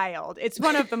wild. It's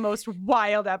one of the most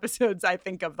wild episodes I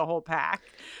think of the whole pack.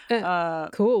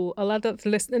 Cool. I'll add that to the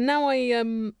list. And now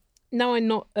I'm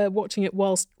not watching it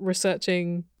whilst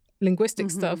researching linguistic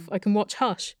stuff. I can watch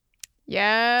Hush.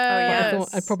 Yeah. I thought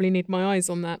I probably need my eyes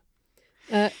on that.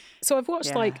 So I've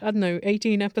watched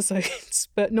 18 episodes,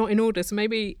 but not in order. So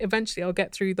maybe eventually I'll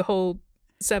get through the whole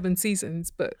 7 seasons,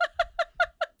 but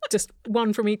just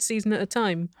one from each season at a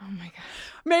time. Oh my God.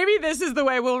 Maybe this is the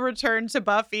way we'll return to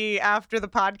Buffy after the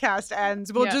podcast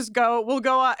ends. We'll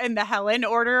go in the Helen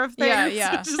order of things.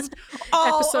 Yeah. Just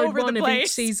all Episode over 1 the of place.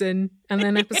 each season, and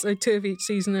then episode 2 of each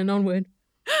season and onward.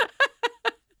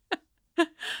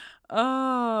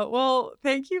 Oh, well,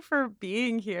 thank you for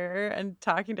being here and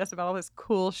talking to us about all this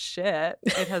cool shit.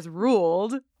 It has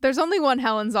ruled. There's only one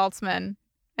Helen Zaltzman,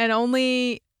 and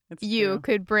only you true.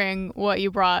 could bring what you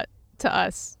brought to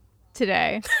us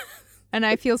today. And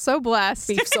I feel so blessed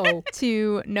Beef soul.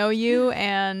 to know you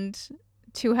and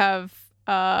to have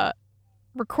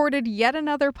recorded yet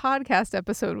another podcast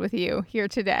episode with you here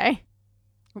today.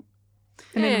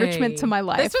 An enrichment to my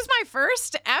life. This was my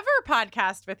first ever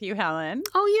podcast with you, Helen.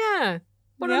 Oh, yeah.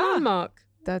 What a landmark.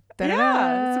 Yeah,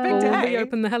 it's a big We'll day.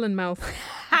 reopen the HelenMouth.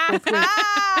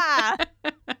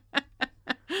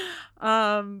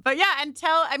 But yeah, and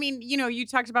you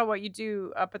talked about what you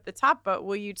do up at the top, but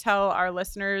will you tell our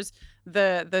listeners,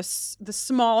 the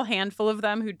small handful of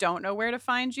them who don't know where to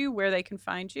find you, where they can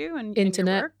find you and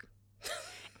Internet. your work?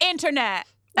 Internet.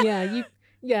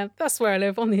 Yeah, that's where I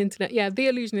live, on the internet. Yeah,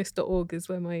 theillusionist.org is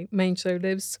where my main show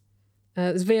lives.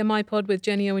 There's VMI Pod with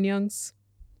Jenny Owen Youngs,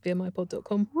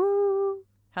 VMIpod.com. Woo.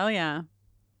 Hell yeah.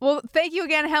 Well, thank you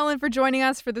again, Helen, for joining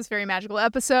us for this very magical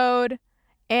episode.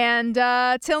 And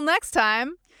till next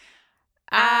time,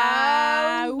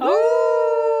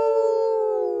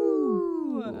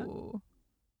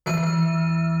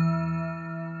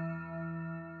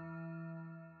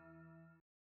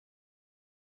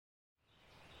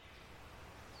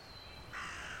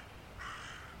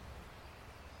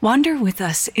 Wander with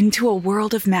us into a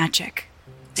world of magic.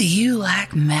 Do you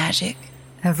like magic?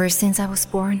 Ever since I was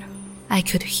born, I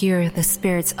could hear the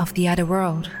spirits of the other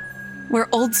world. Where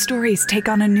old stories take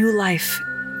on a new life.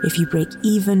 If you break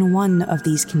even one of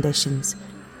these conditions,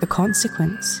 the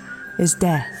consequence is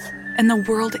death. And the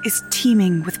world is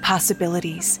teeming with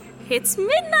possibilities. It's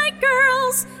midnight,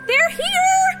 girls! They're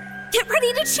here! Get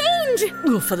ready to change!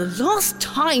 Well, for the last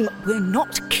time, we're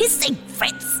not kissing,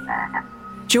 Fritz.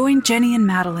 Join Jenny and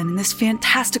Madeline in this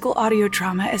fantastical audio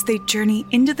drama as they journey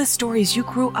into the stories you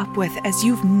grew up with as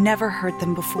you've never heard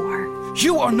them before.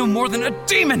 You are no more than a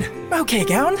demon! Okay,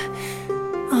 Gown.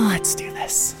 Let's do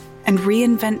this. And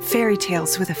reinvent fairy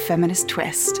tales with a feminist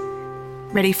twist.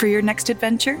 Ready for your next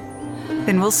adventure?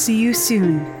 Then we'll see you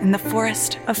soon in the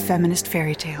forest of feminist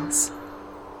fairy tales.